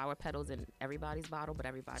putting flower petals in everybody's bottle, but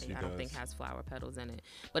everybody, I don't think, has flower petals in it.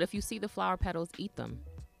 But if you see the flower petals, eat them.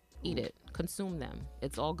 Eat it. Consume them.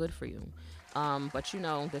 It's all good for you. But you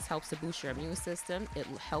know, this helps to boost your immune system. It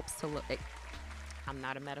helps to look... I'm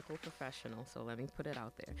not a medical professional, so let me put it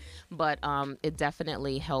out there. But it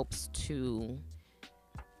definitely helps to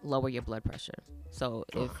lower your blood pressure. So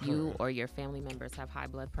if you or your family members have high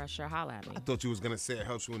blood pressure, holla at me. I thought you was going to say it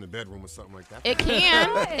helps you in the bedroom or something like that. It can.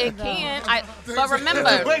 It can. But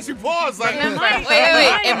remember. Wait, she paused. Like,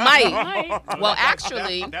 wait. It might. Well,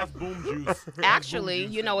 actually. That's boom juice. Actually,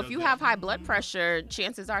 you know, if you have high blood pressure,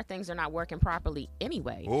 chances are things are not working properly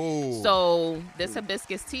anyway. Oh. So this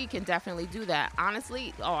hibiscus tea can definitely do that.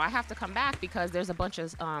 Honestly, I have to come back because there's a bunch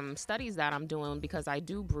of studies that I'm doing because I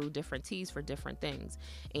do brew different teas for different things.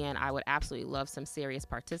 And I would absolutely love some serious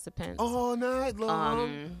participants. All night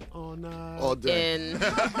long. All night. All day.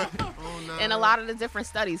 In a lot of the different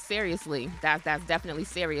studies, seriously, that's definitely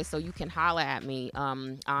serious. So you can holler at me.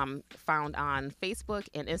 I'm found on Facebook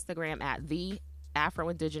and Instagram at the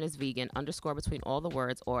Afro-Indigenous Vegan _ between all the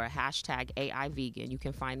words or hashtag AI Vegan. You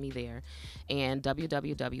can find me there, and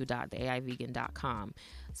www.theaivegan.com.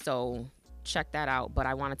 So check that out. But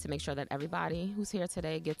I wanted to make sure that everybody who's here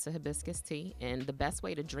today gets a hibiscus tea, and the best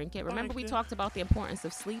way to drink it. Remember, we talked about the importance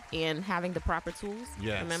of sleep and having the proper tools.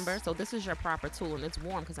 Yes. Remember, so this is your proper tool, and it's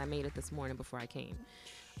warm because I made it this morning before I came.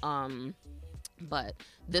 But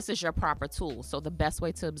this is your proper tool. So the best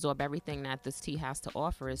way to absorb everything that this tea has to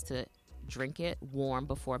offer is to drink it warm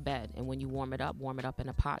before bed. And when you warm it up in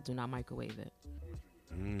a pot. Do not microwave it.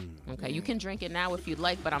 Okay, you can drink it now if you'd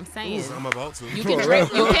like, but I'm saying I'm about to. you can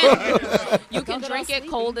drink it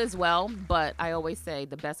cold as well. But I always say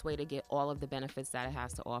the best way to get all of the benefits that it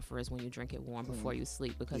has to offer is when you drink it warm before you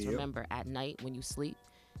sleep. Because remember, at night when you sleep,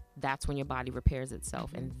 that's when your body repairs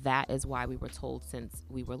itself. And that is why we were told since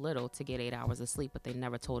we were little to get 8 hours of sleep, but they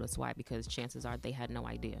never told us why, because chances are they had no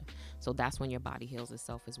idea. So that's when your body heals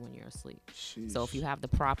itself, is when you're asleep. Sheesh. So if you have the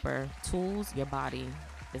proper tools, your body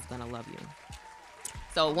is going to love you.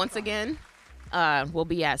 So once again, we'll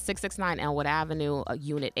be at 669 Elmwood Avenue,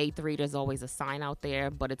 Unit A3. There's always a sign out there,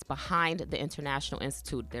 but it's behind the International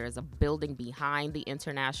Institute. There is a building behind the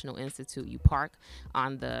International Institute. You park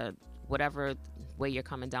on the whatever way you're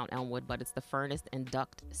coming down Elmwood, but it's the Furnace and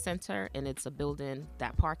Duct Center, and it's a building.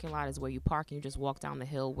 That parking lot is where you park, and you just walk down the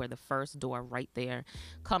hill where the first door right there.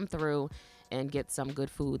 Come through and get some good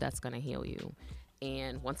food that's going to heal you.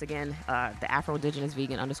 And once again, the Afro-Indigenous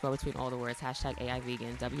Vegan _ between all the words,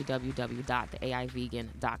 #AIVegan,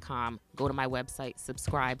 www.aivegan.com. Go to my website,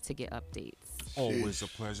 subscribe to get updates. Always a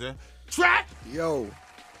pleasure. Trap! Yo,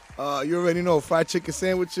 you already know, fried chicken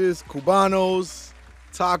sandwiches, Cubanos,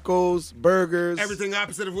 tacos, burgers. Everything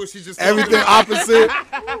opposite of what she just Everything opposite.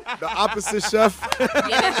 The opposite chef. Yin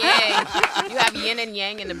and yang. You have yin and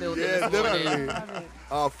yang in the building. Yeah, definitely.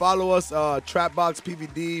 Follow us, Trapbox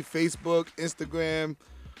PVD, Facebook, Instagram,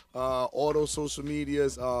 all those social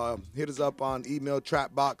medias. Hit us up on email,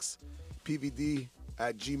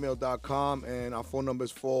 trapboxpvd@gmail.com, and our phone number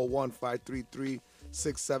is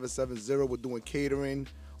 401-533-6770. We're doing catering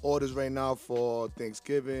orders right now for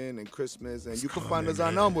Thanksgiving and Christmas, and you can find us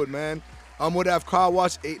on Elmwood, man. Elmwood Ave Car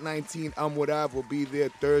Wash, 819 Elmwood Ave. We'll be there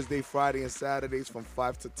Thursday, Friday, and Saturdays from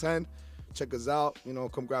 5 to 10. Check us out. You know,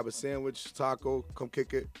 come grab a sandwich, taco, come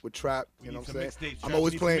kick it with Trap. You know what I'm saying? I'm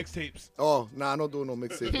always playing mixtapes. Oh, nah, I don't do no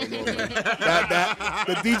mixtapes no more, man.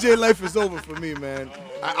 The DJ life is over for me, man.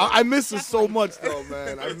 I miss it so much, though,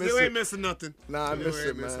 man. I miss You it. ain't missing nothing. Nah, I You miss ain't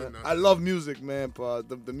it, missing man. nothing. I love music, man, but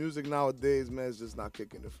the music nowadays, man, is just not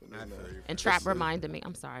kicking it for me, man. And Trap reminded me,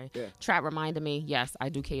 I'm sorry. Yeah. Trap reminded me, yes, I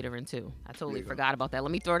do catering too. I totally forgot about that.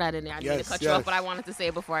 Let me throw that in there. I didn't mean to Yes, cut you off, but I wanted to say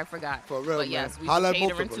it before I forgot. For real, but yes, man. we Holla do at both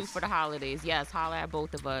catering of too us. for the holidays. Yes, holla at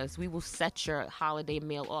both of us. We will set your holiday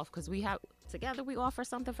meal off because we have together we offer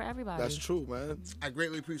something for everybody. That's true, man. I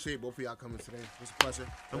greatly appreciate both of y'all coming today. It was a pleasure.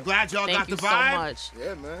 I'm glad y'all Thank got you the so vibe. much.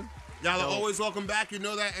 Yeah, man. Y'all are always welcome back. You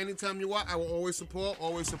know that. Anytime you want, I will always support, and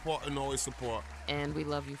always support. And we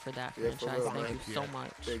love you for that, Yeah, for franchise. real, Thank man. you so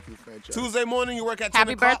much. Thank you, franchise. Tuesday morning, you work at 10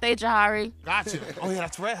 Happy o'clock. birthday, Jahari. Gotcha. Oh, yeah,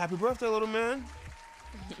 that's right. Happy birthday, little man.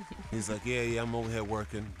 He's like, yeah, I'm over here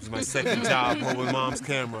working. It's my second job, holding mom's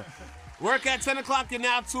camera. Work at 10 o'clock. You're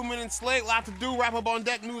now 2 minutes late. Lot to do. Wrap up on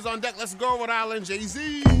deck. News on deck. Let's go. Rhode Island.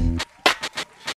 Jay-Z.